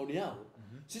itakuwa na maoni yao.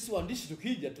 Sisi waandishi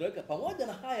tukija tunaweka pamoja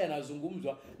na haya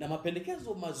yanazungumzwa na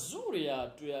mapendekezo mazuri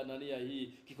ya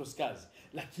hii kikosi kazi.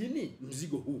 Lakini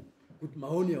mzigo huu,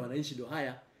 maoni ya wananchi ndio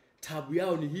haya, tabu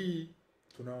yao ni hii.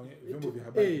 Tuna vyombo vya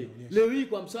habari leo hii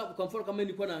kwa mfano kama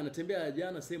nilikuwa natembea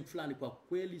jana sehemu fulani, kwa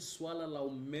kweli swala la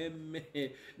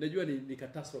umeme najua ni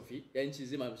catastrophe ya nchi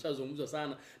nzima, imeshazungumzwa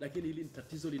sana, lakini hili ni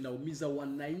tatizo linaumiza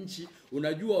wananchi.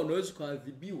 Unajua unaweza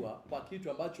kuadhibiwa kwa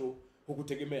kitu ambacho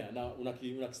hukutegemea na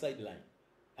una sideline.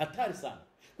 Hatari sana.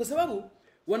 Kwa sababu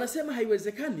wanasema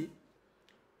haiwezekani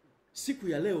siku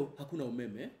ya leo hakuna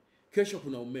umeme, kesho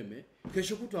kuna umeme,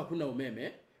 kesho kutwa hakuna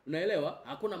umeme. Unaelewa?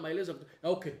 Hakuna maelezo.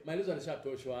 Okay, maelezo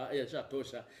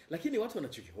yashatosha. Lakini watu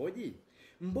wanachokihoji,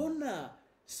 mbona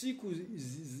siku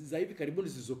za hivi karibuni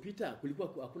zilizopita kulikuwa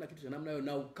hakuna kitu cha namna hiyo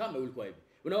na ukame ulikuwa hivi?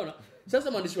 Unaona?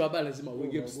 Sasa mwandishi wa habari lazima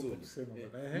uingie msituni.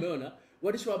 Umeona?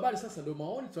 Waandishi wa habari sasa ndio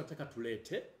maoni tunataka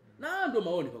tulete. Na ndio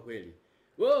maoni kwa kweli.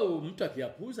 Mtu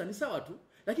akiyapuuza ni sawa tu,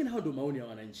 lakini hao ndio maoni ya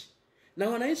wananchi. Na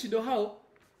wananchi ndio hao,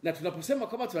 na tunaposema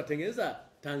kama tunatengeneza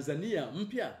Tanzania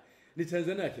mpya, ni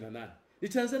Tanzania kina nani? Ni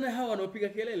Tanzania hawa wanaopiga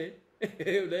kelele.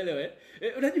 Unaelewa?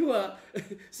 Unajua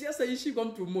siasa ishi kwa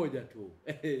mtu mmoja tu.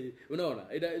 Unaona?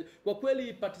 Kwa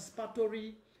kweli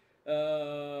participatory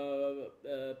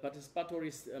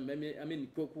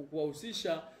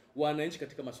kuwahusisha wananchi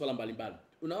katika masuala mbalimbali.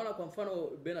 Unaona kwa mfano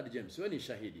Bernard James, wewe ni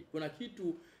shahidi. Kuna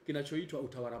kitu kinachoitwa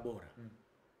utawala bora.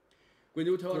 Kwenye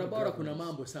utawala bora kuna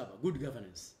mambo 7, good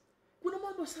governance. Kuna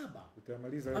mambo 7.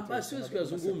 Utamaliza ambayo siwezi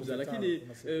kuyazungumza, lakini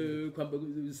kwamba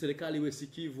serikali iwe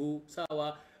sikivu,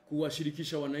 sawa,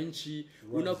 kuwashirikisha wananchi,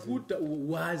 unakuta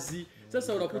uwazi.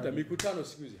 Sasa unakuta mikutano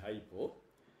siku hizi haipo.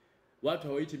 Watu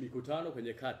hawaiti mikutano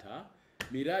kwenye kata.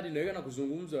 Miradi inayoenda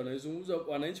kuzungumza, wanazungumza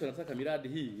wananchi wanataka miradi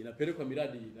hii, inapelekwa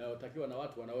miradi inayotakiwa na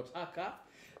watu wanaotaka.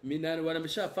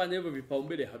 Wanameshafanya hivyo,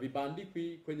 vipaumbele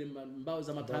havibandikwi kwenye mbao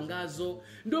za matangazo.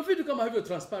 Ndio vitu kama hivyo,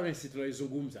 transparency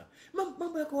tunaizungumza.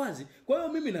 Mambo yako wazi. Kwa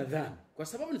hiyo mimi nadhani kwa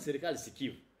sababu ni serikali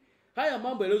sikivu, haya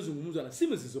mambo yaliyozungumzwa na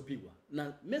simu zilizopigwa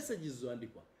na messages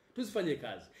zilizoandikwa tusifanye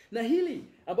kazi. Na hili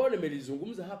ambalo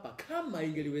nimelizungumza hapa, kama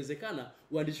ingeliwezekana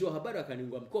waandishi wa habari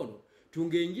wakaniunga mkono,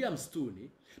 tungeingia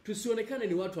msituni, tusionekane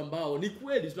ni watu ambao ni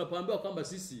kweli tunapoambiwa kwamba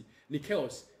sisi ni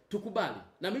chaos, tukubali.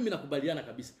 Na mimi nakubaliana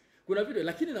kabisa. Kuna video,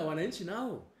 lakini na wananchi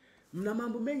nao mna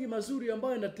mambo mengi mazuri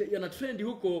ambayo yana trend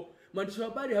huko. Mwandishi wa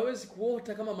habari hawezi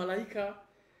kuota kama malaika.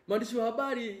 Mwandishi wa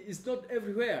habari is not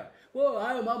everywhere.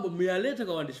 Hayo mambo myaleta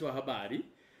kwa waandishi wa habari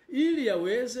ili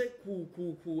yaweze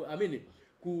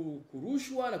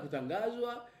kurushwa na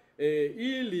kutangazwa,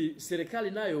 ili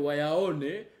serikali nayo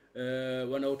wayaone,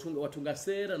 watunga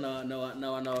sera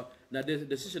na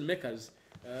decision makers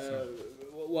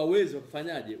waweze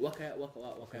kufanyaje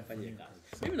wakayafanyia kazi.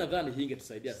 Mimi nadhani hii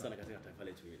ingetusaidia sana katika taifa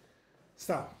letu hili.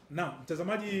 Sawa. Na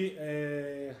mtazamaji,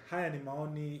 haya ni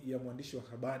maoni ya mwandishi wa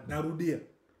habari. Narudia.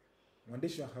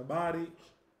 Mwandishi wa habari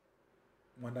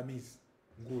mwandamizi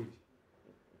nguli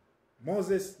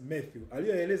Moses Matthew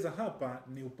aliyoeleza hapa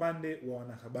ni upande wa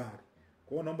wanahabari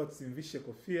hiyo naomba tusimvishe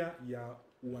kofia ya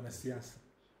wanasiasa.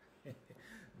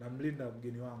 Namlinda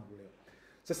mgeni wangu leo.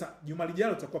 Sasa juma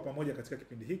lijalo tutakuwa pamoja katika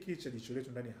kipindi hiki cha Jicho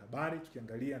Letu Ndani ya Habari,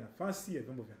 tukiangalia nafasi ya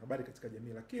vyombo vya habari katika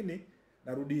jamii. Lakini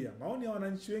narudia, maoni ya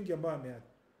wananchi wengi ambao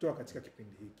wametoa katika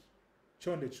kipindi hiki,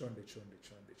 chonde.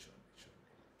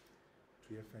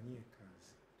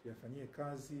 Tuyafanyie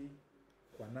kazi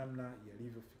kwa namna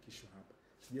yalivyofikishwa hapa.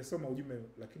 Sijasoma ujumbe,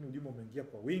 lakini ujumbe umeingia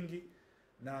kwa wingi,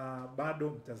 na bado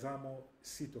mtazamo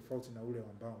si tofauti na ule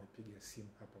ambao wamepiga simu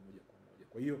hapa moja kwa moja.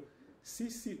 Kwa hiyo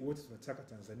sisi wote tunataka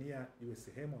Tanzania iwe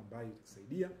sehemu ambayo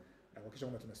itasaidia na kuhakikisha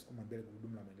kwamba tunasukuma mbele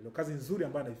gurudumu la maendeleo. Kazi nzuri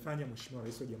ambayo anaifanya Mheshimiwa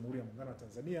Rais wa Jamhuri ya Muungano wa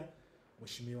Tanzania,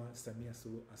 Mheshimiwa Samia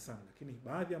Suluhu Hassan, lakini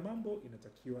baadhi ya mambo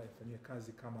inatakiwa yafanywe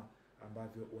kazi kama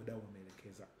ambavyo wadau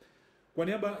wameelekeza. Kwa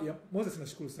niaba ya Moses,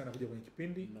 nashukuru sana kuja kwenye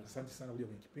kipindi. Asante sana kuja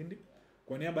kwenye kipindi.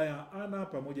 Kwa niaba ya Ana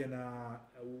pamoja na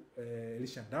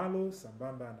Elisha Ndalo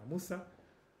sambamba na Musa,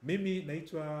 mimi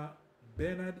naitwa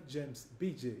Bernard James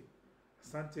BJ.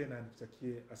 Asante na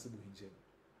nikutakie asubuhi njema.